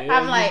 yeah,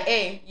 I'm like,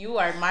 hey, you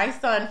are my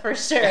son for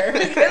sure.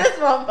 Because this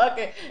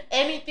motherfucker,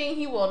 anything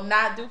he will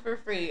not do for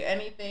free.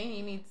 Anything,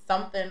 he needs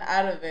something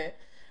out of it.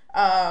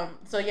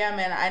 So yeah,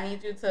 man, I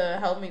need you to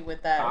help me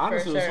with that. I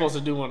honestly was supposed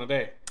to do one a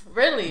day.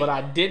 Really? But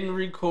I didn't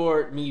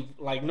record me.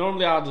 Like,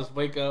 normally I'll just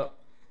wake up,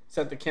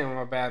 set the camera in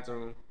my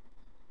bathroom,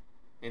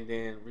 and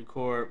then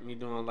record me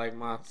doing, like,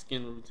 my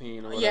skin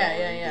routine or whatever. Yeah.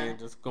 And then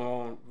just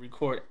go on,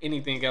 record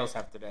anything else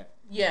after that.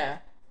 Yeah.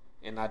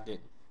 And I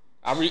didn't.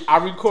 I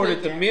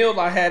recorded the meal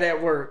I had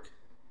at work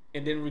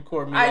and didn't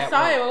record me I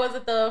saw it. What was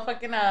it? The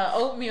fucking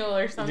oatmeal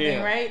or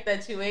something, right?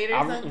 That you ate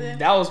or something?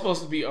 That was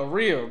supposed to be a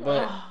reel,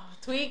 but...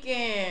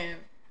 tweaking.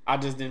 I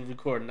just didn't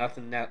record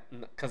nothing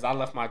because I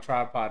left my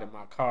tripod in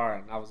my car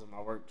and I was in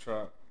my work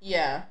truck.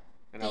 Yeah.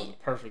 And that was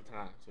a perfect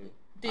time, too.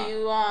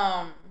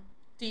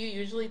 Do you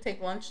usually take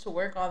lunch to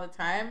work all the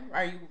time?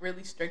 Are you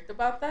really strict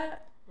about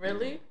that?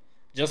 Really?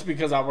 Just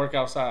because I work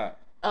outside.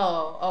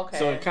 Oh, okay.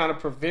 So it kind of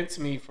prevents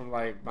me from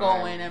like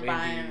going and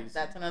buying.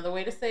 That's another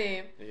way to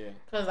save. Yeah.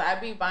 Cause I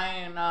be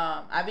buying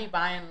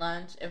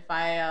lunch if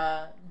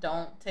I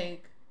don't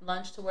take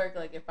lunch to work.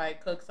 Like if I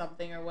cook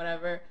something or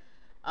whatever,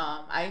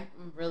 I'm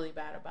really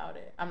bad about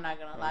it. I'm not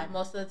gonna lie.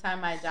 Most of the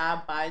time, my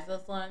job buys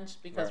us lunch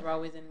because we're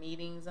always in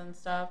meetings and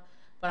stuff.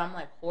 But I'm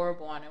like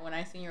horrible on it. When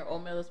I seen your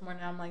oatmeal this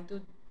morning, I'm like,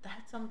 dude,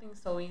 that's something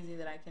so easy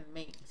that I can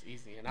make. It's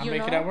easy, and I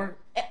make it at work.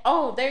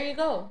 Oh, there you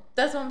go.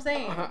 That's what I'm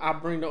saying. I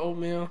bring the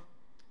oatmeal.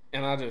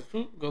 And I just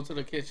go to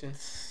the kitchen.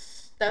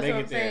 That's what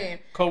I'm saying.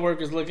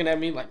 Co-workers looking at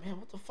me like, man,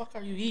 what the fuck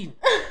are you eating?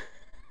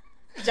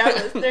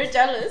 Jealous. They're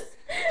jealous.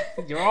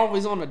 You're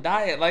always on a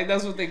diet. Like,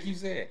 that's what they keep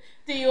saying.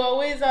 Do you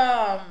always,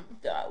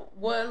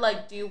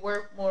 do you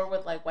work more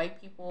with, like,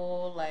 white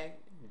people? Like,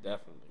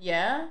 definitely.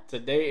 Yeah?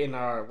 Today in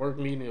our work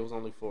meeting, it was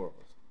only 4 of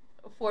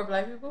us. 4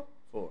 black people?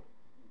 4.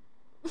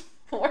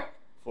 4?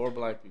 4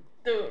 black people.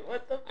 Dude,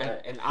 what the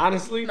fuck? And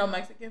honestly... No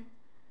Mexican?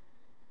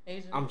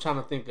 Asian? I'm trying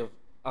to think of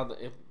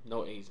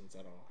no Asians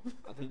at all.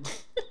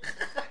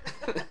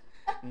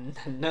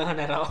 None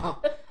at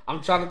all.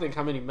 I'm trying to think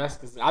how many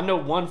Mexicans. I know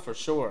one for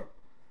sure,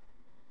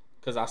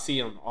 because I see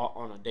him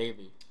on a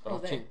daily.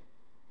 Jose.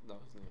 No,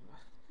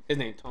 his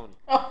name Tony.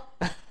 Oh.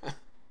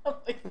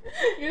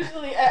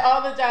 Usually at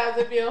all the jobs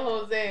it'd be a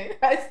Jose.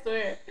 I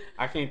swear.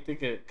 I can't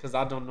think of because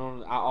I don't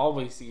normally. I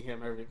always see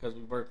him because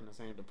we work in the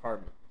same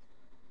department.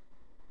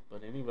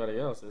 But anybody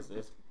else is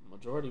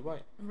majority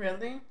white.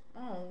 Really?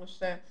 Oh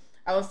shit.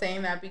 I was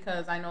saying that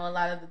because I know a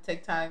lot of the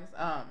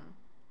TikToks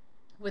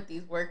with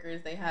these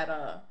workers, they had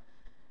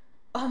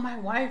my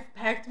wife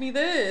packed me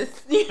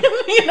this. You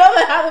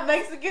know how the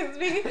Mexicans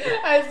be?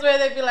 I swear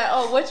they'd be like,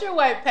 oh, what's your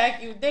wife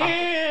pack you?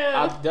 Damn.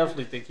 I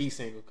definitely think he's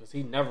single because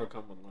he never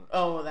come with lunch.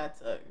 Oh, well, that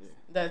sucks. Yeah.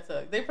 That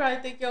sucks. They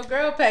probably think your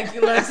girl packed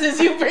you lunch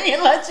since you bring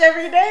in lunch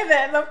every day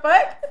then. The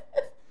fuck?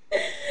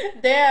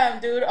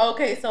 Damn, dude.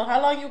 Okay, so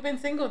how long you been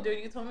single,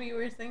 dude? You told me you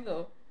were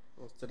single.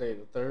 What's today,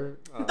 the 3rd?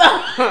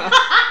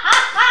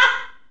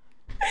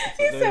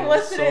 He said,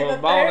 what's today, the 3rd?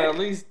 About at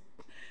least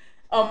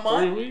a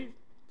month? 3 weeks.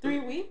 3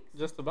 weeks?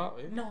 Just about,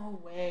 yeah. No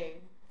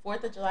way.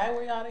 4th of July,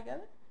 were y'all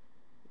together?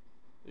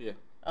 Yeah.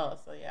 Oh,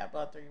 so yeah,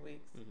 about 3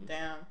 weeks. Mm-hmm.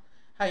 Damn.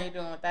 How you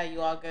doing with that?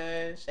 You all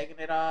good? Shaking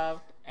it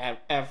off?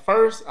 At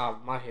first,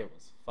 my head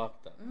was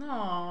fucked up.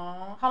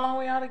 No. How long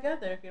were y'all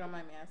together, if you don't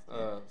mind me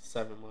asking?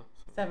 7 months.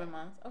 7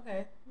 months.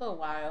 Okay. A little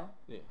while.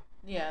 Yeah.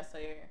 Yeah, so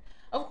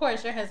of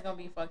course, your head's going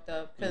to be fucked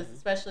up. Because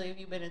especially if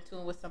you've been in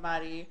tune with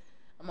somebody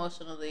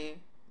emotionally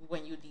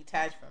when you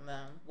detach from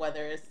them,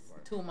 whether it's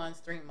 2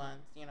 months, 3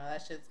 months,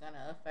 that shit's going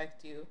to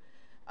affect you.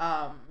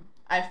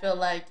 I feel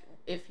like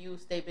if you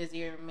stay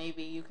busy, or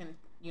maybe you can,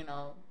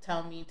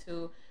 tell me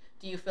too,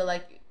 do you feel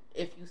like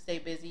if you stay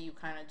busy, you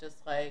kind of just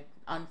like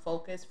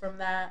unfocus from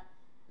that,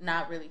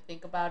 not really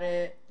think about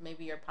it?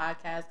 Maybe your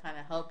podcast kind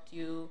of helped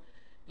you,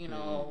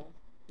 Yeah,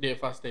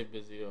 if I stay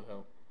busy, it'll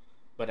help.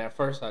 But at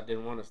first, I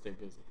didn't want to stay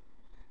busy.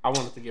 I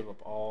wanted to give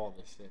up all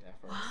this shit at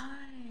first.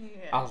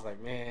 Why? I was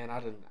like, man, I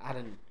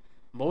didn't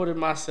molded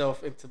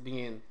myself into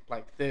being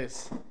like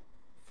this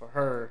for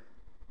her.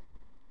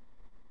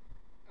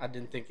 I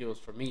didn't think it was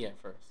for me at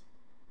first.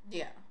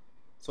 Yeah.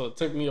 So it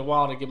took me a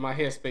while to get my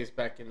headspace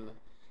back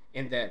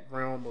in that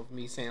realm of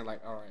me saying like,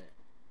 all right,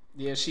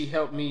 yeah, she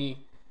helped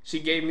me. She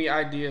gave me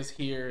ideas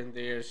here and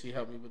there. She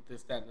helped me with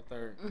this, that, and the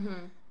third.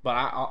 Mm-hmm. But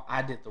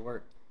I did the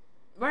work.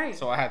 Right.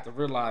 So I had to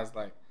realize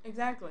like,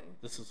 exactly,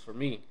 this was for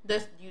me.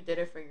 You did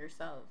it for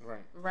yourself.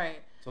 Right.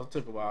 So it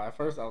took a while. At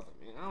first I was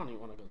like, man, I don't even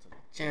want to go to the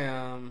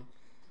gym.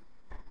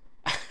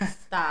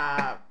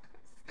 Stop.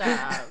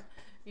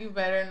 You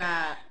better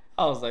not.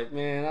 I was like,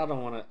 man, I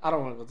don't want to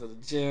go to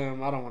the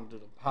gym. I don't want to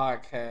do the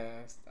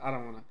podcast. I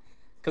don't want to,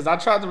 because I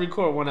tried to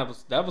record one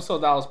episode. The episode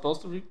that I was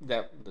supposed to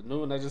the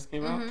new one that just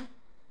came out.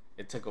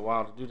 It took a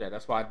while to do that.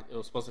 That's why it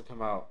was supposed to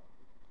come out.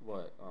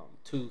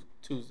 Two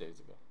Tuesdays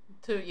ago.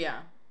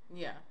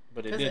 Yeah.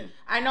 But it didn't.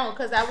 I know,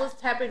 because I was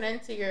tapping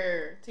into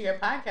your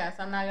podcast.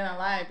 I'm not gonna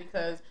lie,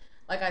 because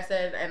like I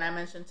said, and I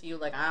mentioned to you,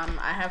 like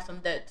I have some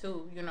debt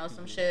too.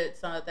 Some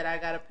shit that I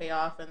gotta pay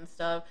off and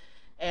stuff.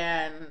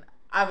 And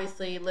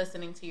obviously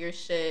listening to your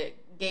shit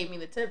gave me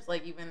the tips,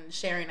 like even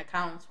sharing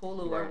accounts,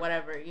 Hulu or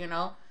whatever, you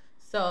know?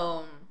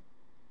 So,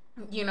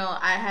 you know,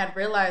 I had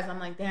realized, I'm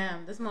like,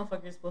 damn, this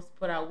motherfucker is supposed to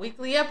put out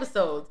weekly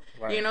episodes,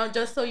 you know,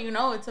 just so you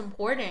know, it's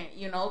important,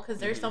 you know, because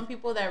there's some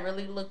people that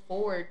really look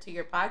forward to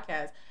your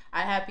podcast.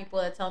 I have people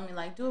that tell me,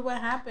 like, dude,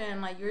 what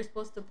happened? Like, you're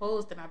supposed to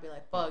post. And I'll be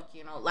like, fuck,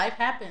 you know, life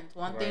happens.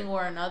 One thing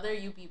or another,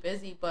 you be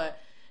busy. But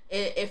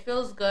it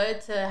feels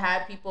good to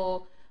have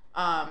people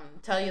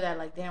tell you that,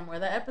 like, damn, where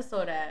the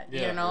episode at,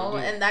 you know?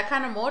 And that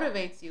kind of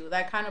motivates you.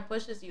 That kind of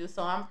pushes you.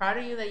 So I'm proud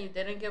of you that you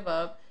didn't give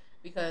up,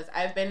 because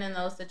I've been in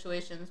those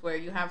situations where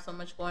you have so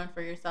much going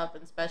for yourself,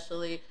 and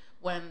especially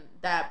when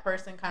that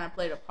person kind of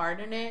played a part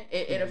in it,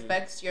 it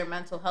affects your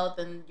mental health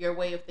and your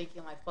way of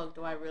thinking, like, fuck,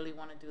 do I really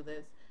want to do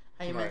this?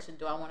 How you mentioned,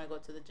 do I want to go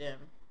to the gym?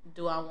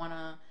 Do I want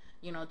to,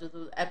 you know, do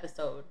the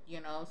episode, you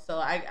know? So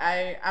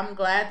I'm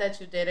glad that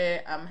you did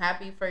it. I'm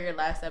happy for your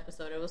last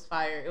episode. It was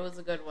fire. It was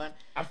a good one.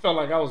 I felt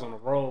like I was on a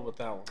roll with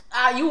that one.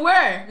 You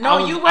were.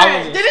 No, you were.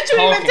 Didn't you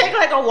even take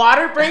like a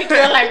water break?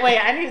 You're like, wait,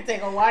 I need to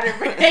take a water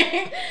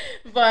break.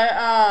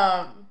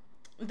 But,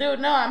 dude,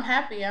 no, I'm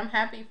happy. I'm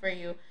happy for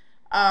you.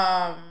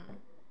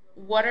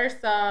 What are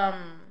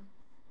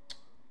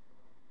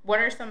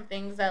some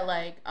things that,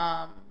 like,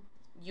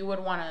 you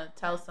would want to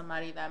tell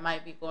somebody that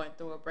might be going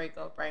through a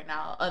breakup right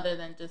now, other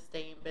than just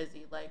staying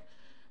busy? Like,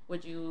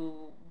 would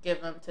you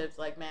give them tips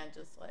like, man,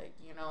 just, like,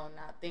 you know,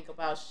 not think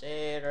about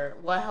shit? Or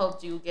what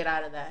helped you get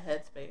out of that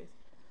headspace?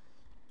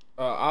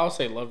 I'll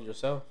say love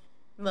yourself.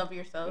 Love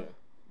yourself? Yeah.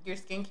 Your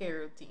skincare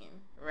routine,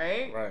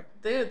 right? Right.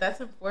 Dude,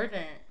 that's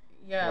important.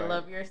 Yeah,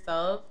 love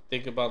yourself.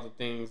 Think about the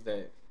things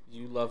that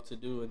you love to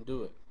do and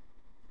do it.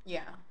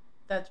 Yeah.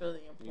 That's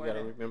really important. You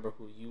gotta remember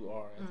who you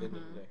are at the end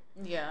of the day.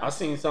 Yeah. I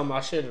seen something,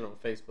 I shared it on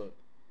Facebook.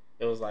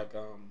 It was like,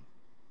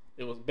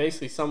 it was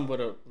basically something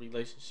with a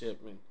relationship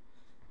and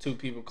two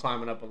people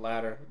climbing up a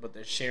ladder, but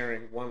they're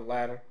sharing one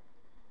ladder.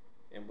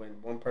 And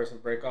when one person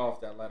break off,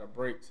 that ladder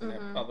breaks and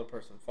that other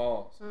person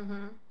falls.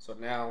 So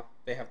now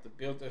they have to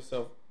build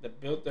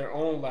their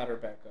own ladder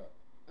back up.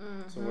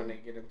 So when they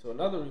get into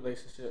another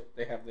relationship,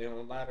 they have their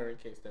own ladder in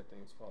case that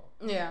things fall.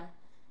 Yeah.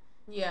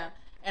 Yeah.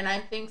 And I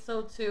think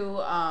so too.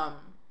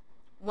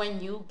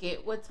 When you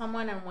get with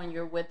someone and when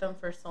you're with them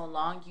for so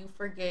long, you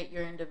forget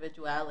your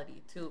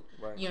individuality too.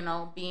 Right. You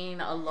know,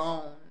 being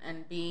alone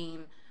and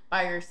being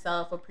by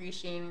yourself,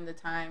 appreciating the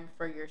time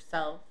for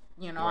yourself.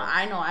 You know,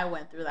 I know I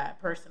went through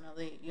that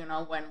personally. You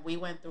know, when we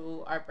went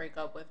through our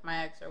breakup with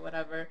my ex or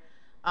whatever,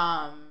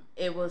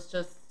 it was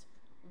just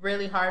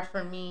really hard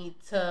for me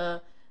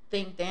to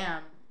think,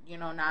 damn, you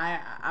know, now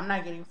I'm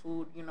not getting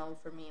food, you know,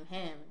 for me and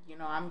him. You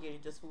know, I'm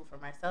getting just food for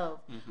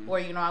myself. Or,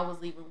 you know, I was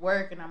leaving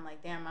work and I'm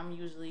like, damn, I'm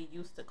usually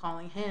used to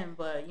calling him,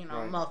 but, you know,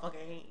 motherfucker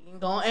ain't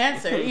gonna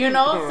answer, you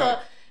know? So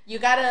you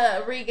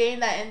gotta regain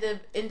that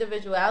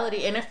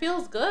individuality, and it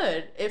feels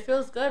good. It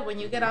feels good when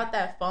you get out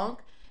that funk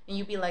and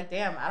you be like,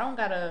 damn, I don't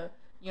gotta,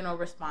 you know,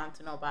 respond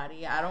to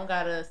nobody. I don't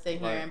gotta sit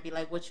here and be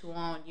like, what you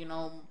want, you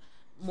know,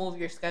 move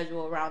your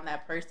schedule around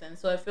that person.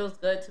 So it feels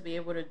good to be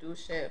able to do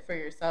shit for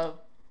yourself.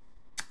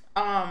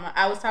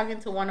 I was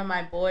talking to one of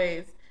my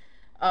boys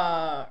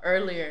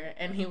earlier,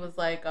 and he was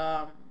like,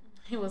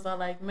 he was all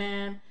like,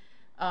 man,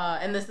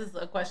 and this is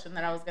a question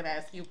that I was gonna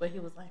ask you, but he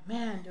was like,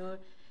 man, dude,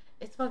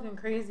 it's fucking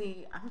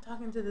crazy. I'm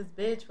talking to this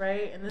bitch,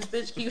 right? And this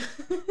bitch keeps,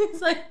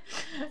 he's like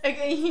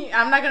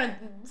I'm not gonna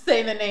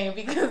say the name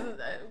because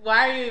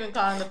why are you even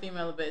calling the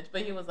female a bitch?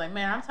 But he was like,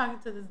 man, I'm talking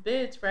to this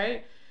bitch,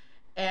 right?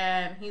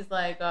 And he's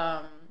like,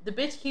 the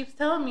bitch keeps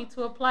telling me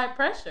to apply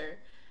pressure.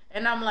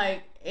 And I'm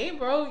like, hey,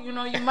 bro, you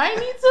know, you might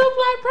need to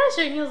apply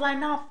pressure. And he was like,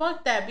 nah,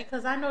 fuck that,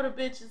 because I know the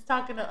bitch is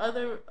talking to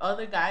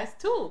other guys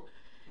too,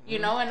 you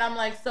know? And I'm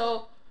like,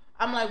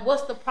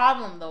 what's the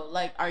problem though?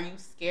 Like, are you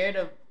scared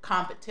of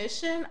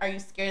competition? Are you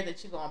scared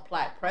that you're gonna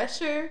apply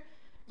pressure,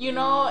 you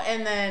know?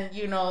 And then,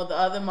 you know, the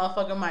other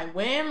motherfucker might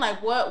win?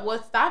 Like,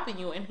 what's stopping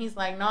you? And he's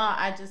like, nah,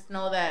 I just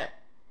know that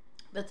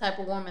the type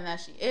of woman that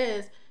she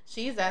is,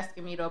 she's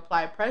asking me to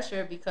apply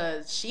pressure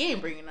because she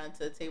ain't bringing nothing to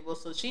the table.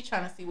 So she's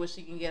trying to see what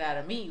she can get out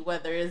of me,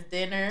 whether it's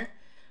dinner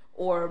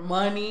or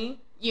money.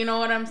 You know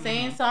what I'm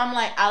saying? So I'm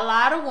like, a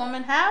lot of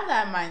women have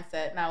that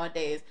mindset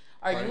nowadays.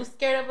 Are you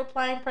scared of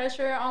applying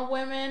pressure on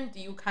women? Do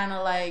you kind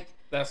of like...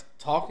 That's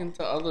talking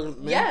to other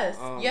men? Yes,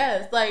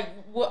 yes. Like,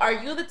 are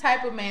you the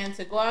type of man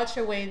to go out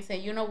your way and say,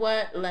 you know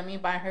what? Let me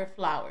buy her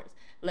flowers.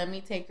 Let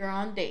me take her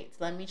on dates.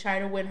 Let me try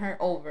to win her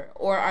over.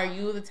 Or are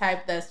you the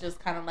type that's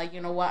just kind of like,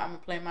 you know what, I'm going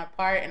to play my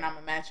part and I'm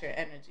going to match your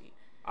energy?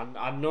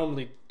 I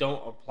normally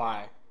don't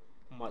apply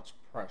much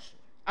pressure.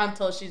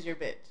 Until she's your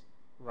bitch.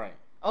 Right.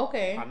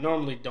 Okay. I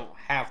normally don't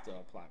have to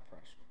apply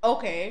pressure.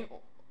 Okay.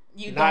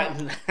 You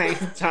don't. I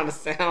ain't trying to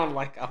sound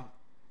like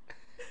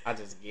I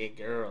just get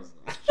girls.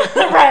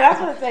 Right, I was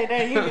going to say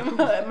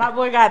that. My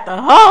boy got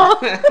the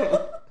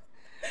hoe.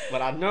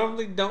 But I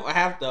normally don't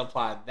have to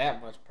apply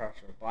that much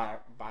pressure. Buy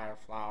her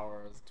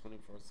flowers,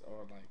 24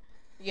 or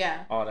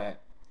like all that.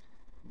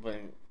 But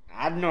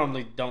I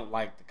normally don't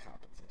like the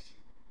competition.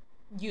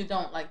 You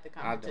don't like the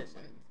competition. I don't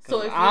like it.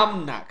 So if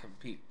I'm not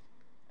competing.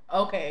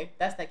 Okay,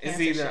 that's that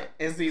cancer shit.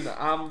 It's either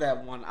I'm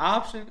that one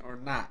option or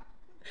not.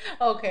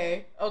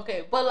 Okay,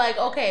 but like,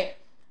 okay,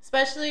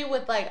 especially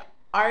with like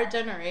our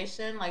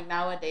generation, like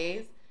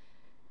nowadays,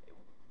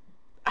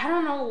 I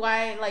don't know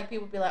why like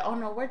people be like, oh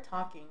no, we're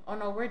talking, oh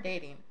no, we're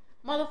dating.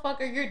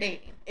 Motherfucker, you're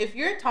dating. If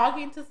you're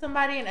talking to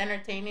somebody and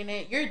entertaining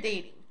it, you're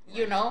dating. Right.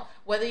 You know,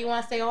 whether you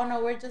want to say, oh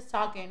no, we're just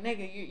talking,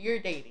 nigga, you're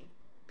dating.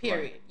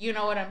 Period. Right. You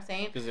know what I'm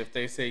saying? Because if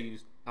they say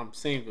I'm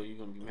single, you're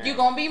gonna be mad. You're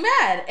gonna be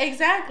mad,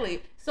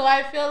 exactly. So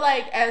I feel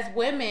like as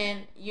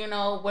women, you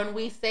know, when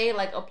we say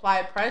like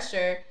apply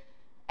pressure,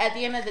 at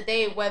the end of the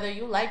day, whether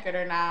you like it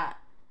or not,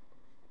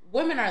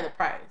 women are the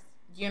prize,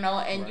 you know,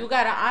 and you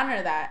gotta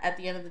honor that at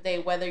the end of the day,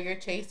 whether you're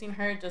chasing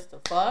her just to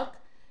fuck,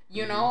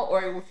 you know,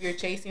 or if you're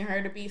chasing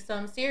her to be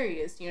some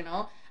serious, you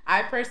know.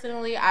 I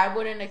personally, I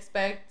wouldn't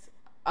expect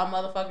a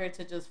motherfucker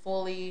to just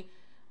fully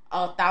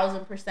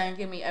 1,000%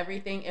 give me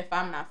everything if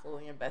I'm not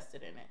fully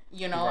invested in it.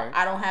 You know,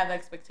 I don't have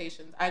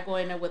expectations. I go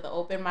in there with an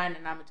open mind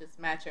and I'm gonna just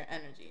match your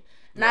energy.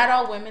 Not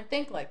all women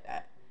think like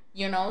that.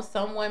 You know,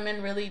 some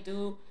women really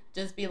do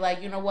just be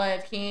like, you know what,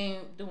 if he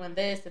ain't doing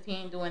this, if he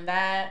ain't doing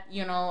that,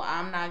 you know,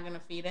 I'm not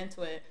gonna feed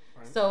into it.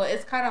 Right. So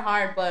it's kind of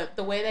hard, but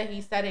the way that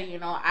he said it, you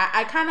know,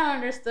 I kind of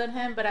understood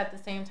him, but at the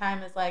same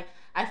time, it's like,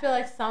 I feel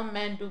like some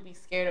men do be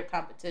scared of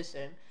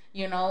competition.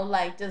 You know,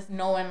 like just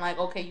knowing like,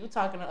 okay, you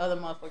talking to other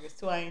motherfuckers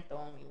too, I ain't the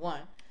only one.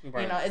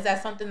 Right. You know, is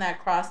that something that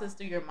crosses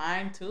through your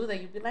mind too?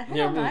 That you'd be like,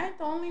 hell no, I ain't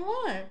the only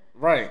one.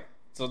 Right.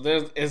 So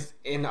is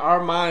in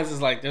our minds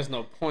is like there's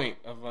no point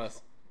of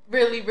us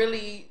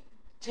really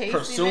chasing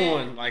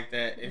pursuing it. Like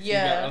that if you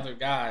got other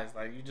guys.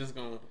 Like you just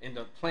gonna end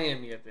up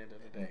playing me at the end of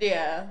the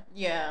day.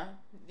 Yeah.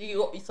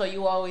 So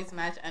you always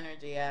match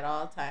energy at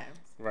all times.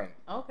 Right.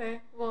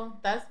 Okay. Well,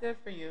 that's good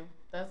for you.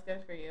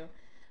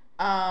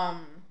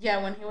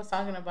 Yeah, when he was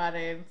talking about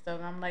it and stuff,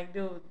 I'm like,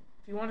 dude,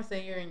 if you want to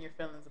say you're in your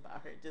feelings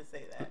about her, just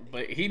say that.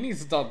 But he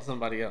needs to talk to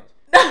somebody else.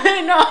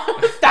 No,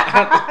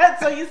 stop.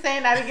 So you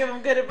saying that to give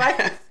him good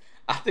advice?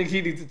 I think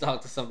he needs to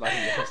talk to somebody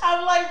else.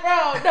 I'm like,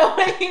 bro, no,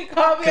 when he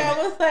called me, I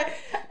was like,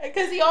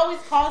 because he always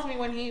calls me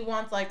when he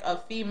wants like a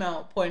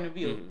female point of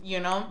view, you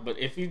know? But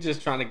if you're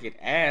just trying to get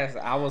ass,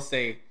 I would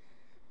say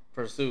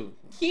pursue.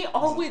 He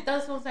always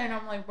does what I'm saying.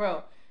 I'm like, bro,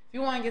 if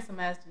you want to get some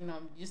ass, you know,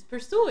 just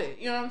pursue it.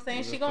 You know what I'm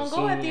saying? She gonna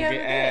go at the end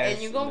of the day,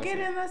 and you gonna get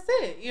it, and that's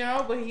it. You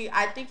know, but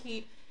I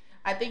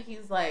think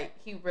he's like,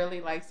 he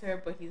really likes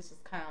her, but he's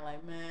just kind of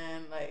like,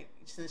 man, like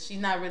since she's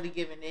not really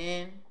giving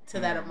in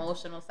to that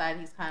emotional side,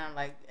 he's kind of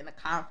like in a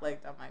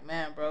conflict. I'm like,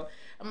 man, bro.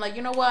 I'm like,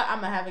 you know what?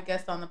 I'm gonna have a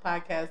guest on the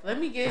podcast. Let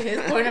me get his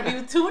point of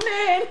view. Tune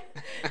in,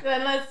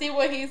 then let's see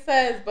what he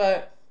says.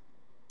 But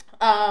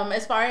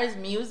as far as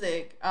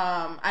music,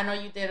 I know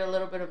you did a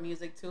little bit of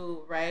music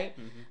too, right?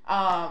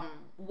 Mm-hmm.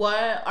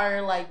 What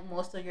are like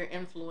most of your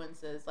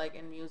influences like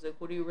in music?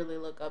 Who do you really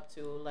look up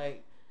to?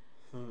 Like,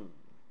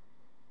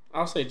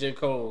 I'll say J.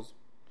 Cole's.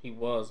 He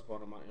was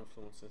one of my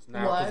influences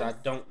now because I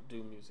don't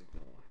do music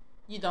anymore.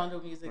 You don't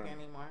do music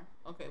anymore,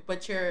 okay?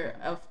 But you're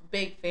a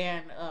big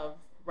fan of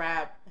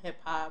rap, hip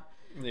hop.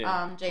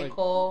 Yeah. J.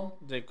 Cole.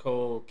 J.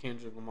 Cole,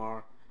 Kendrick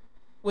Lamar.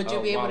 Would you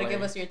be able to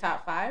give us your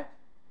top 5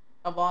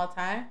 of all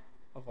time?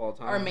 Of all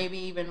time, or maybe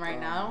even right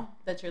now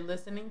that you're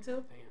listening to?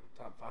 Damn,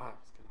 top 5.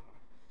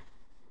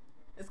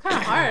 It's kind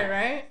of hard,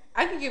 right?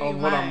 I can give you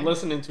mine. What I'm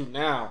listening to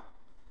now,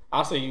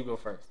 I'll say you go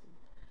first.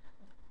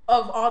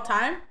 Of all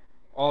time?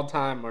 All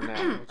time or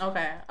now?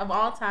 Okay, of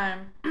all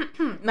time.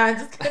 No, I'm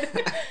just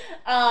kidding.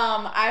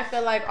 I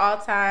feel like all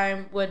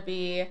time would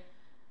be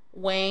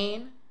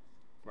Wayne,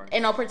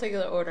 in no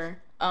particular order.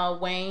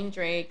 Wayne,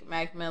 Drake,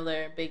 Mac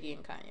Miller, Biggie,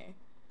 and Kanye.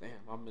 Damn,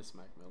 I miss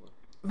Mac Miller.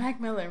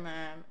 Mac Miller,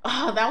 man.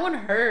 Oh, that one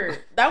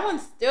hurt. That one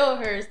still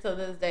hurts to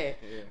this day.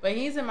 Yeah. But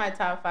he's in my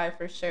top 5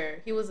 for sure.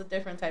 He was a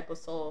different type of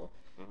soul.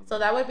 Mm-hmm. So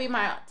that would be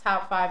my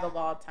top 5 of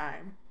all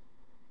time.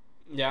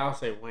 Yeah, I'll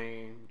say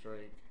Wayne,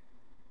 Drake.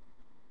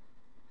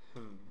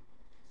 Man,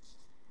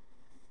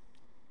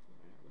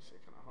 this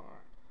shit kind of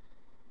hard.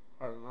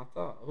 Harder than I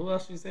thought. Who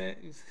else you said?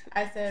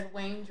 I said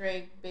Wayne,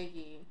 Drake,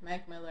 Biggie,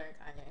 Mac Miller, and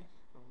Kanye.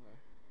 Okay.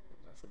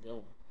 That's a good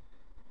one.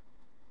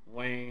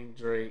 Wayne,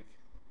 Drake.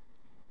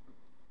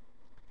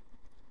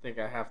 I think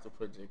I have to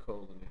put J.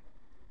 Cole in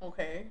there.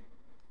 Okay.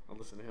 I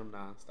listen to him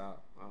nonstop.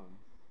 I'm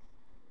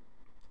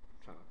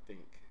trying to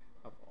think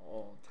of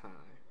all time.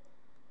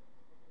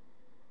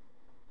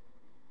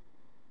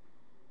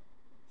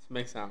 This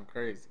may sound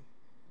crazy.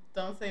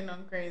 Don't say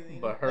nothing crazy.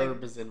 But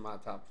Herb is in my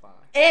top 5.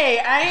 Hey,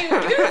 I ain't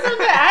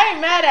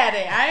mad at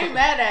it. Hey,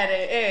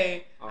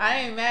 I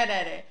ain't mad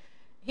at it.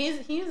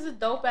 He's a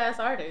dope ass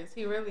artist.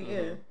 He really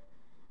is.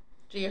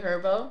 G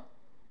Herbo.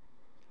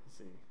 Let's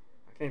see.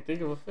 I can't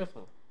think of a 5th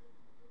one.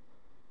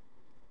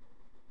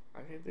 I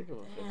can't think of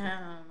a 5th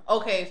one.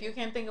 Okay, if you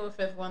can't think of a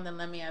 5th one, then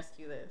let me ask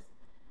you this: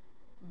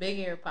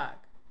 Biggie or Pac?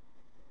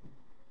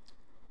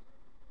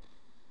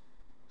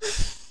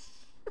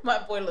 My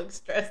boy looks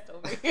stressed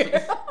over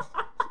here.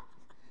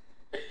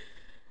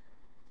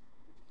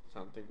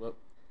 Trying to think what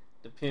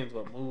depends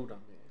what mood I'm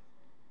in.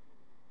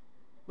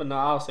 But no,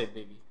 I'll say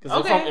Biggie.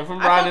 Because if I'm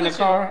riding in the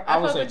car, I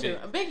would say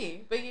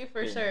Biggie. Biggie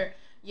for sure.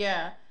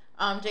 Yeah.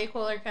 J.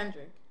 Cole or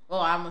Kendrick?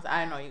 Well,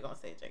 I know you're gonna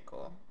say J.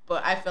 Cole,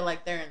 but I feel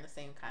like they're in the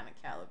same kind of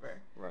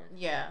caliber. Right.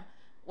 Yeah.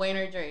 Wayne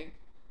or Drake?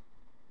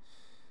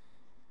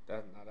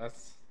 That's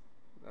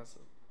a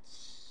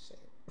shit.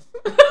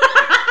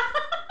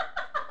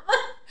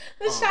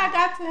 The shot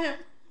got to him.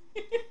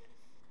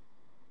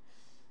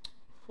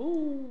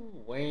 Ooh,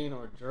 Wayne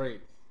or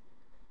Drake?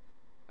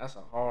 That's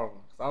a hard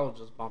one because I was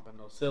just bumping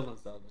No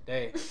Ceilings the other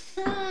day.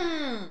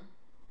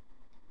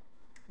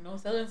 No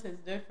Ceilings is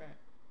different.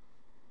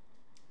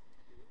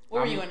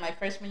 What were you in, like,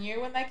 freshman year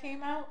when that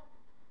came out?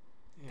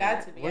 Yeah,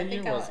 got to be.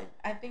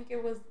 I think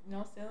it was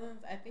No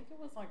Ceilings. I think it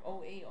was like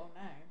 08,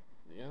 09.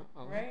 Yeah.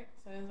 Right?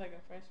 So it was like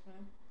a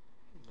freshman.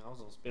 I was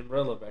on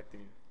Spinrilla back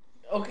then.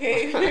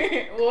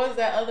 Okay. What was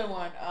that other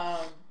one?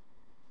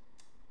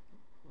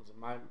 Was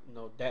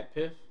it Dat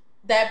Piff?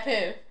 Dat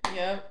Piff.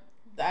 Yep.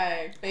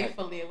 I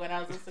faithfully when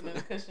I was listening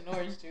to Cushion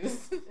Orange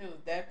Juice, it was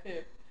Dat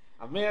Piff.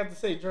 I may have to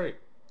say Drake.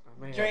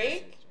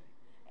 Drake?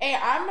 Hey,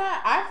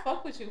 I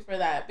fuck with you for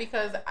that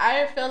because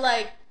I feel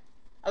like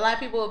a lot of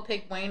people would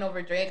pick Wayne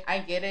over Drake. I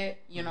get it.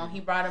 You know,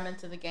 he brought him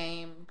into the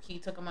game. He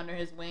took him under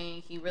his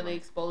wing. He really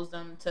exposed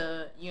him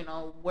to, you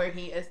know, where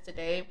he is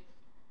today.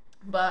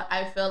 But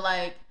I feel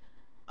like,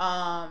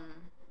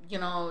 you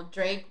know,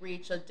 Drake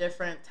reached a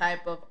different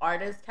type of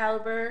artist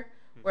caliber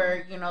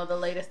where, you know, the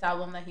latest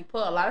album that he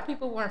put, a lot of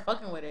people weren't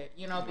fucking with it,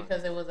 you know,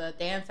 because it was a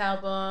dance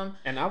album.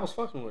 And I was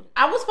fucking with it.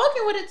 I was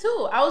fucking with it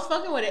too.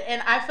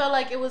 And I felt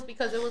like it was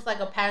because it was like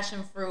a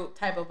passion fruit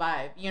type of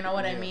vibe. You know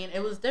what I mean?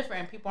 It was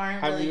different. People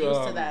aren't really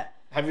used to that.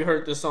 Have you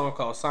heard this song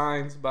called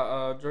Signs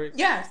by Drake?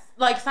 Yes,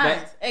 like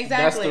Signs. Exactly.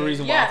 That's the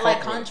reason why I like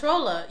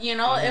Controller. You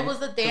know, it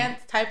was a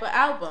dance type of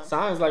album.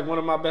 Signs like one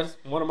of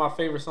my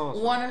favorite songs.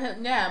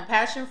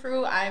 Passion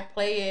Fruit. I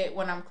play it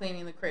when I'm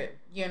cleaning the crib.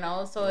 You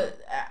know, so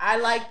I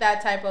like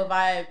that type of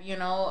vibe. You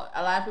know,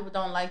 a lot of people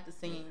don't like the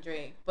singing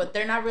Drake, but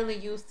they're not really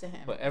used to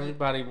him. But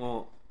everybody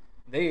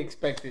they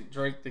expected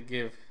Drake to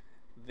give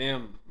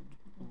them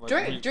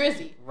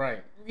Drizzy.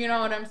 Right. You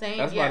know what I'm saying?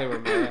 That's why they were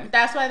mad.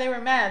 That's why they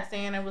were mad,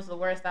 saying it was the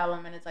worst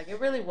album, and it's like,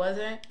 it really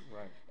wasn't.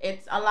 Right.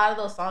 It's a lot of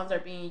those songs are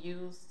being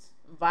used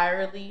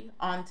virally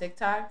on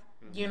TikTok,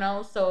 you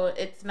know, so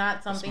it's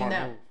not something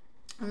that,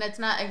 and it's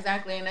not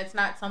exactly, and it's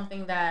not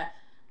something that,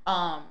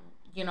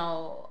 you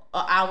know,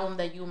 an album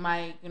that you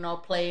might, you know,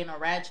 play in a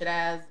ratchet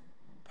ass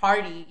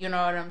party, you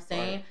know what I'm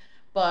saying? Right.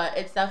 But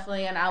it's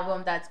definitely an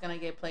album that's gonna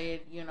get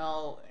played, you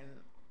know, in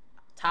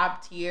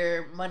top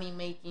tier money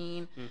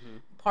making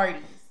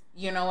parties.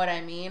 You know what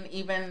I mean?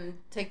 Even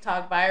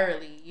TikTok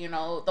virally, you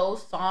know,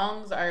 those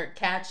songs are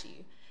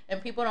catchy.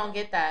 And people don't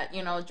get that.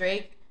 You know,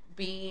 Drake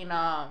being,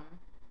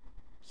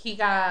 he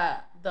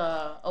got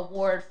the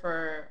award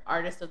for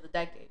Artist of the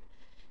Decade.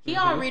 He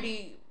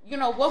already, you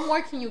know, what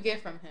more can you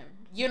get from him?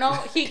 You know,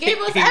 he gave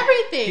us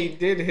everything. He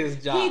did his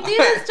job. He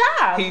did his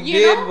job. He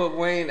did what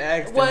Wayne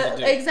asked him to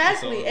do.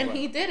 Exactly, and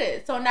he did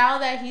it. So now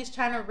that he's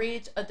trying to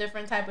reach a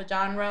different type of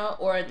genre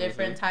or a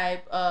different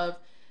type of,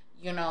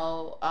 you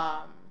know,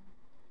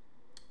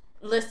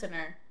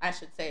 listener, I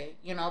should say,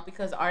 you know,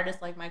 because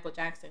artists like Michael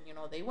Jackson, you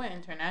know, they went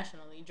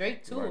internationally.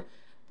 Drake too,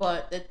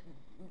 but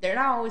they're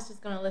not always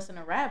just gonna listen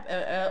to rap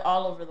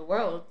all over the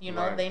world. You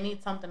know, they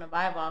need something to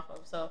vibe off of.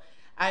 So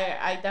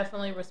I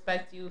definitely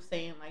respect you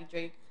saying like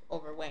Drake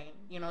over Wayne.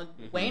 You know,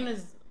 Wayne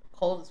is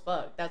cold as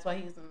fuck. That's why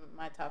he's in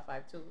my top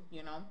 5 too.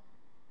 You know,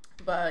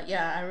 but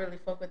yeah, I really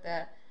fuck with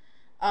that.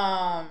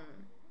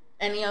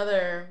 Any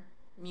other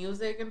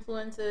music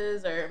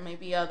influences or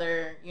maybe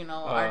other, you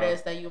know,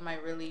 artists that you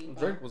might really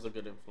Drake was a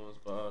good influence,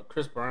 but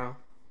Chris Brown.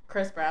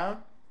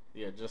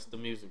 Yeah, just the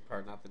music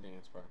part, not the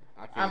dance part.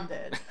 I'm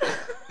dead.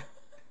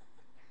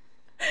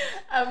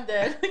 I'm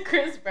dead.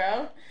 Chris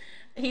Brown.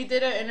 He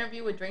did an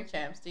interview with Drink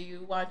Champs. Do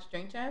you watch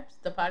Drink Champs,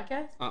 the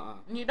podcast?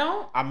 You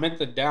don't? I meant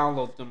to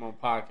download them on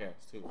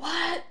podcast too.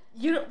 What?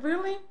 You don't,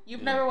 really?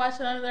 You've never watched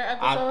none of their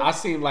episodes? I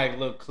seen like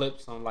little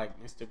clips on like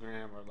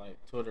Instagram or like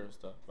Twitter and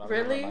stuff.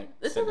 Really?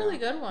 It's a really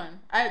good one.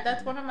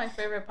 That's one of my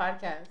favorite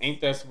podcasts. Ain't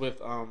that with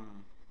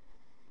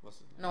what's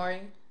his name? Nori?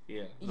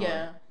 Yeah. Nori.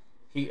 Yeah.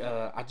 He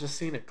I just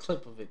seen a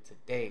clip of it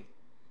today.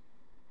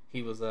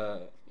 He was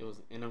it was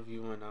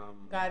interviewing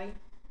Gotti?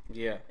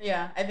 Yeah.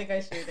 Yeah, I think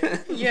I shared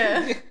it.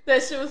 Yeah.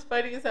 That shit was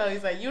funny as hell.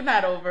 He's like, "You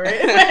not over it."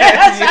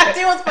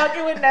 Shanti was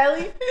fucking with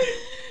Nelly.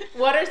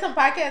 What are some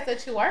podcasts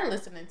that you are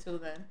listening to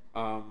then?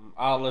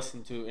 I'll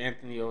listen to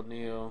Anthony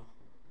O'Neill.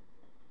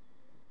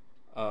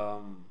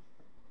 Trying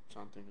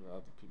to think of the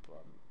other people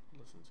I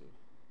listen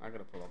to. I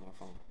gotta pull out my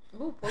phone.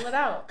 Ooh, pull it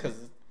out.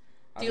 Cause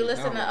do you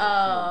listen to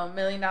 $1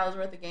 Million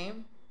Worth of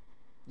Game?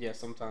 Yeah,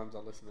 sometimes I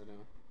listen to them.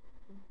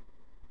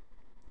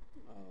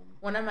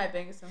 One of my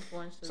biggest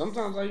influences.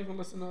 Sometimes I even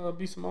listen to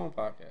B. Simone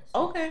podcast.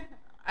 So. Okay.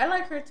 I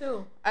like her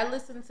too. I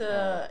listen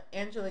to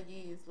Angela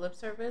Yee's Lip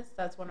Service.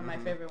 That's one of my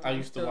favorite ones. I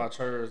used to watch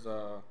hers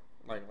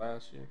like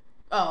last year.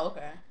 Oh,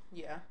 okay.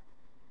 Yeah.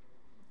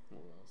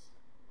 What else?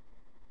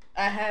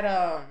 I had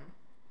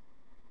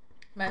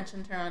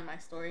mentioned her on my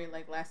story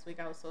like last week.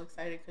 I was so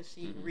excited because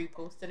she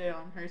reposted it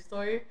on her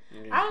story.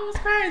 Yeah. I was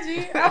crying, G.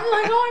 I'm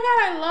like,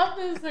 oh my god, I love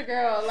this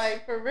girl.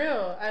 Like, for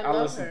real, I love her.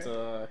 I listened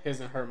to His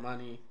and Her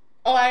Money.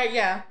 Oh, I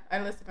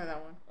listened to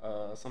that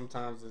one.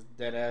 Sometimes it's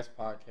Dead Ass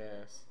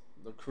Podcast.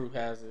 The Crew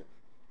has it.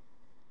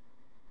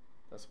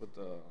 That's with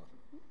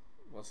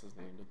what's his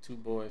name? The two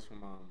boys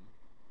from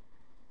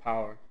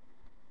Power.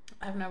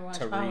 I've never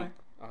watched Power.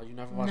 Oh, you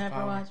never watched Power?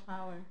 Never watched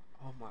Power.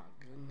 Oh my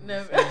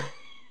goodness. Never.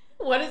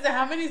 What is it?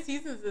 How many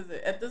seasons is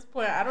it? At this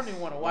point, I don't even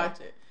want to watch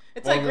it.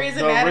 It's like Grey's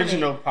Anatomy. The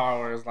original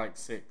Power is like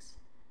 6.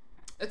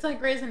 It's like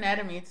Grey's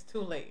Anatomy. It's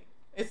too late.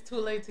 It's too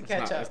late to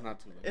catch up. It's not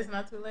too late. It's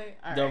not too late?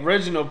 All the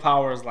original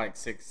Power is like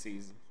 6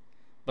 seasons.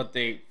 But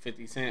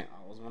 50 Cent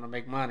always want to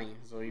make money.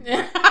 So he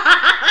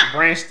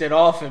branched it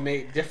off and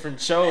made different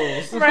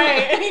shows.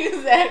 Right,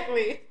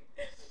 exactly.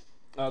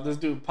 This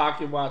dude,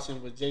 Pocket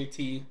Watching with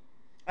JT.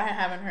 I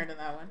haven't heard of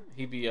that one.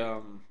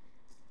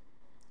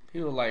 He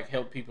will like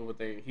help people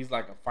with he's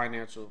like a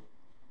financial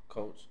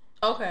coach.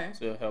 Okay.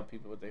 So he'll help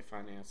people with their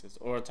finances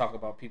or talk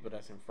about people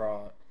that's in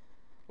fraud.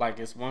 Like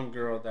it's one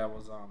girl that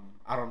was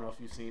I don't know if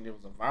you've seen, it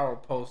was a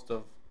viral post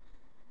of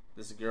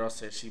this girl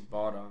said she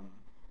bought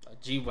a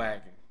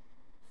G-Wagon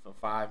for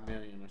 $5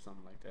 million or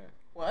something like that.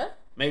 What?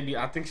 Maybe,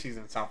 I think she's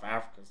in South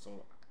Africa, so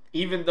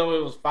even though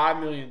it was $5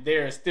 million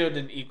there, it still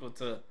didn't equal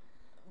to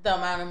the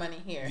amount of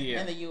money here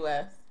in the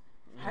US.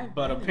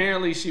 But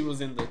apparently she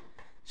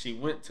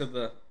went to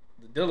the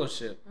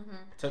dealership,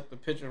 took the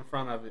picture in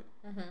front of it,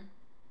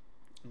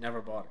 never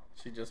bought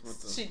it. She just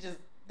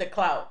the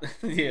clout.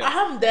 Yeah.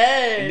 I'm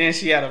dead. And then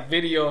she had a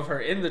video of her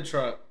in the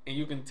truck, and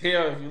you can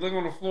tell if you look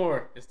on the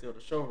floor, it's still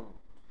the showroom.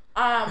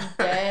 I'm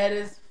dead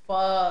as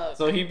fuck.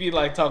 So he be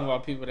like talking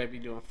about people that be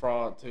doing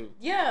fraud too.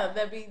 Yeah,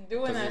 that be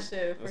doing that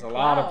shit. There's a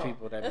lot of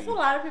people that There's a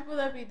lot of people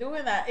that be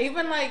doing that.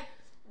 Even like,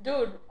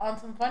 dude, on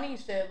some funny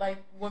shit, like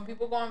when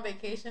people go on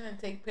vacation and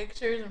take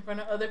pictures in front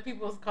of other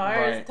people's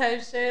cars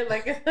type shit,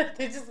 like it's like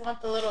they just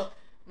want the little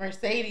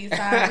Mercedes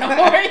sign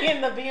or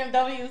in the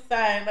BMW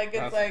sign. Like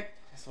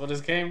that's what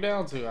it came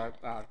down to,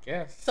 I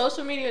guess.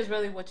 Social media is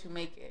really what you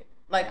make it.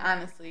 Like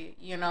honestly,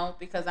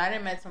 because I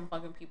done met some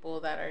fucking people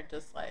that are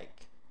just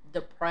like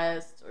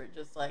depressed or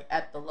just like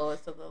at the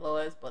lowest of the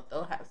lowest, but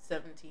they'll have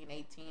 17,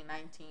 18,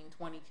 19,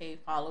 20K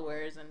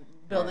followers and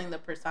building the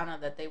persona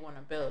that they want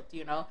to build,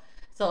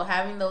 So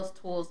having those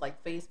tools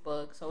like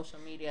Facebook, social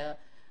media,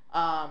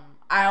 I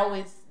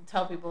always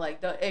tell people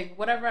like, hey,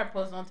 whatever I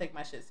post, don't take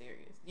my shit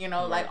serious.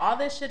 Like all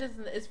this shit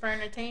is for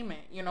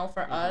entertainment,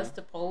 for us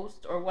to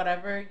post or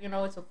whatever,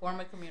 it's a form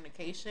of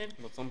communication.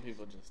 But some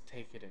people just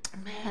take it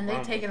and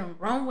they take it and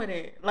run with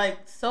it.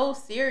 Like so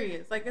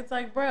serious. Like it's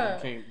like,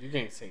 bruh. You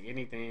can't say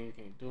anything, you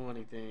can't do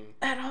anything.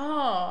 At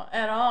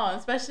all.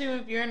 Especially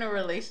if you're in a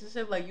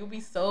relationship, like you'll be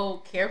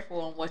so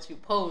careful on what you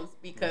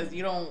post because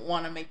you don't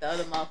want to make the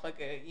other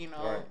motherfucker,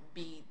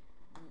 be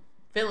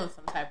feeling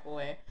some type of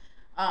way.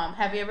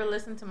 Have you ever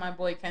listened to my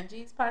boy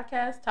Kenji's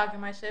podcast, Talking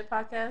My Shit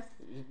podcast?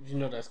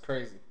 That's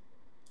crazy.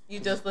 You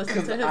just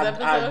listened to his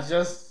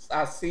episode?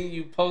 I seen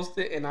you post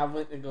it and I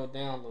went and go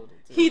download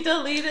it too. He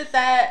deleted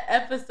that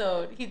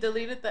episode.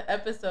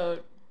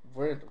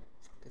 Where the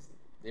fuck is it?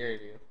 There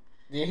it is.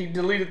 Yeah, he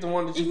deleted the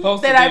one that you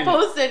posted. That I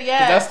posted,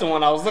 yeah. That's the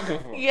one I was looking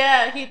for.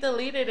 Yeah, he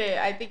deleted it.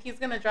 I think he's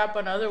going to drop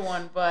another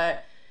one,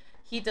 but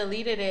he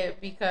deleted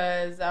it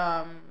because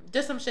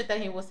just some shit that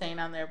he was saying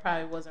on there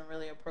probably wasn't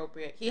really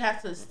appropriate. He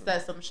has to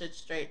set some shit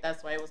straight.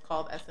 That's why it was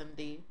called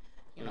SMD,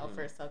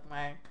 for Suck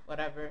My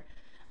whatever.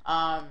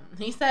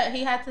 He said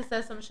he had to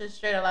set some shit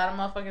straight. A lot of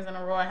motherfuckers in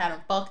Aurora had him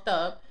fucked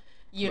up.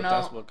 But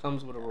that's what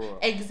comes with Aurora.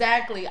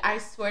 Exactly. I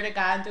swear to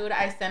God, dude,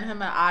 I sent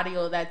him an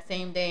audio that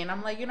same day, and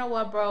I'm like, you know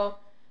what, bro?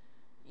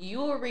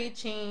 You were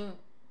reaching,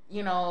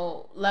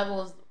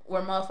 levels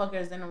where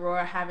motherfuckers in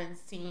Aurora haven't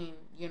seen,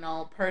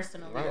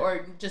 personally,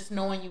 or just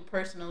knowing you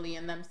personally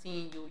and them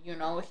seeing you,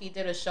 He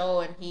did a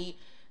show and he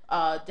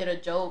did a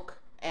joke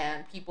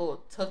and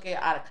people took it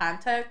out of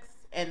context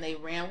and they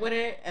ran with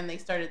it and they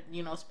started,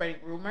 spreading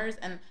rumors.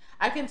 And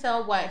I can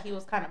tell why he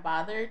was kind of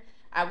bothered.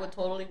 I would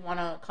totally want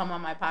to come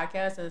on my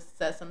podcast and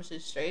set some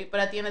shit straight. But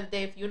at the end of the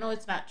day, if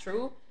it's not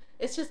true,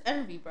 it's just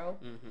envy, bro.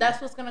 Mm-hmm. That's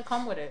what's going to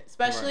come with it.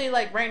 Especially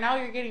like right now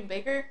you're getting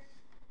bigger.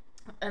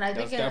 And I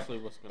think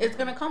it's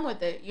going to come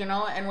with it,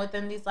 and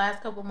within these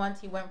last couple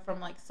months, he went from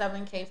like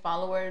 7K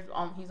followers.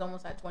 He's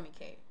almost at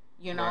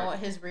 20K,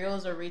 His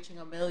reels are reaching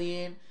 1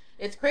 million.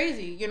 It's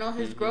crazy.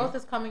 His growth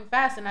is coming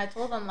fast. And I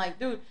told him like,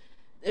 dude,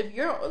 if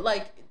you're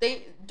like,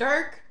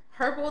 Dirk,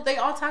 Herbal, they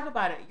all talk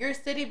about it. Your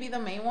city be the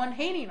main one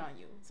hating on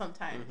you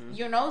sometimes,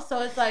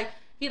 So it's like,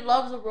 he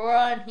loves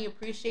Aurora and he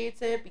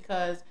appreciates it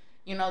because,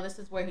 this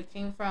is where he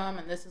came from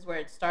and this is where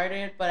it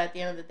started. But at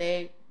the end of the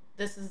day,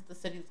 this is the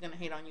city that's going to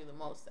hate on you the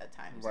most at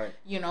times. Right.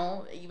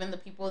 Even the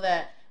people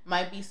that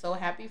might be so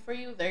happy for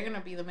you, they're going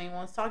to be the main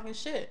ones talking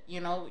shit.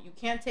 You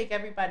can't take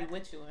everybody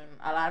with you. And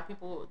a lot of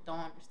people don't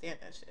understand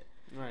that shit.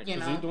 Right.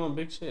 Because he's doing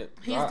big shit.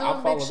 He's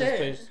doing big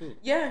shit.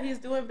 Yeah, he's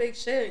doing big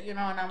shit, and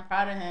I'm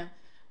proud of him.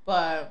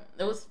 But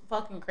it was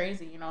fucking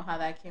crazy, how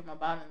that came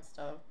about and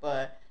stuff.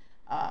 But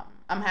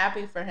I'm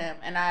happy for him,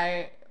 and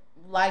I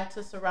like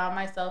to surround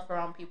myself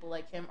around people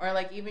like him, or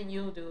like even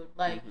you, dude.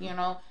 Like, you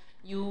know,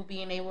 you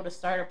being able to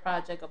start a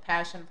project, a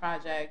passion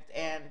project,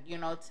 and, you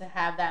know, to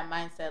have that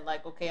mindset,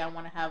 like, okay, I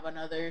want to have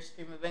another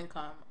stream of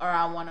income, or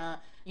I want to,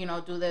 you know,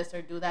 do this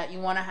or do that. You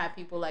want to have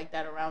people like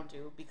that around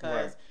you,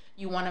 because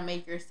you want to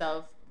make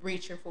yourself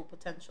reach your full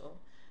potential,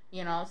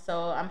 you know.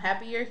 So I'm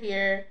happy you're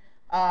here.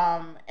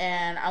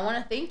 And I want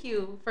to thank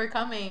you for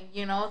coming,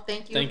 you know.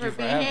 Thank you for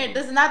being here.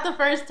 This is not the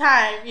first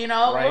time, you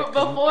know. Right,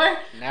 before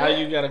now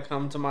you got to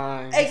come to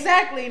mine.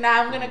 Exactly.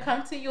 Now I'm going to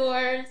come to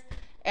yours.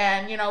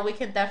 And, you know, we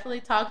can definitely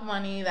talk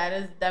money. That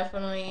is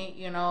definitely,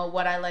 you know,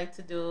 what I like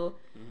to do.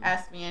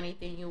 Ask me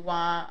anything you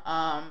want.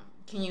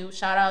 Can you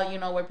shout out, you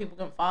know, where people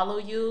can follow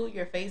you,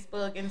 your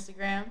Facebook,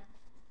 Instagram?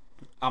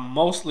 I'm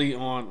mostly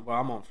on, well,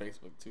 I'm on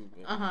Facebook too,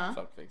 but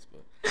fuck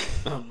Facebook.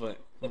 But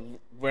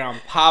where I'm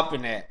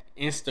popping at,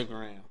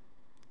 Instagram,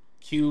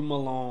 Q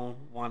Malone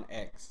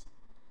 1X.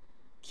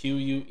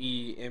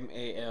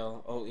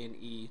 QUEMALONE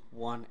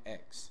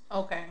 1X.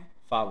 Okay.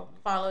 Follow me.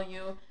 Follow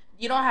you.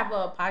 You don't have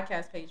a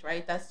podcast page,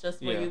 right? That's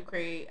just where you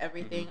create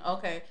everything.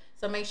 Okay.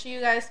 So make sure you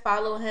guys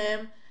follow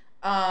him.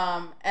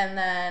 And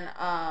then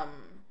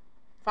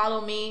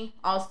follow me.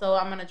 Also,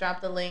 I'm going to drop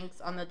the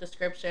links on the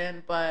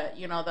description. But,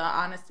 you know, the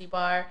Honesty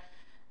Bar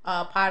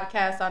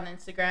podcast on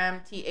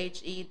Instagram,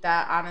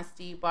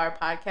 THE.Honesty Bar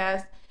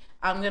podcast.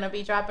 I'm going to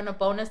be dropping a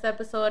bonus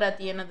episode at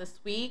the end of this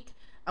week.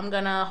 I'm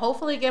going to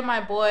hopefully get my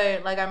boy,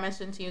 like I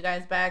mentioned to you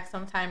guys, back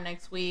sometime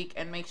next week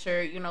and make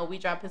sure, you know, we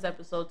drop his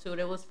episode too.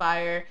 It was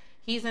fire.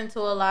 He's into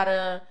a lot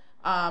of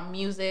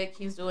music.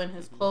 He's doing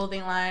his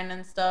clothing line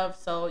and stuff.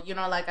 So, you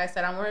know, like I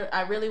said,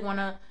 I really want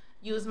to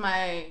use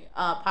my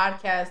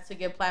podcast to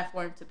give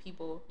platform to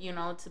people, you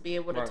know, to be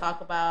able to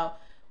talk about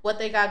what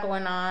they got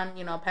going on,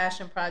 you know,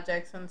 passion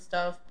projects and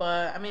stuff.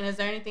 But, I mean, is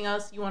there anything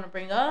else you want to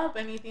bring up?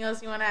 Anything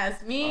else you want to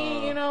ask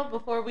me, you know,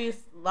 before we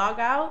log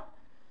out?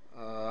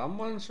 I'm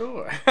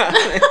unsure.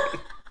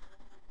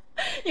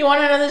 You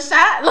want another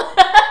shot?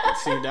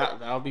 See,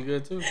 that'll be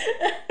good too.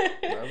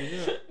 That'll be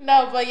good.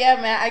 No, but yeah,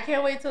 man, I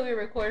can't wait till we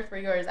record for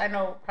yours. I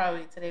know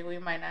probably today we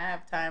might not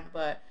have time,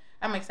 but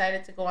I'm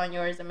excited to go on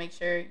yours and make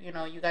sure, you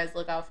know, you guys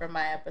look out for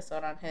my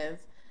episode on his.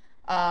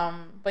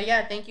 But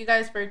yeah, thank you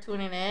guys for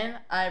tuning in.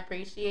 I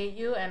appreciate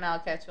you, and I'll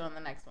catch you on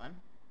the next one.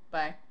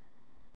 Bye.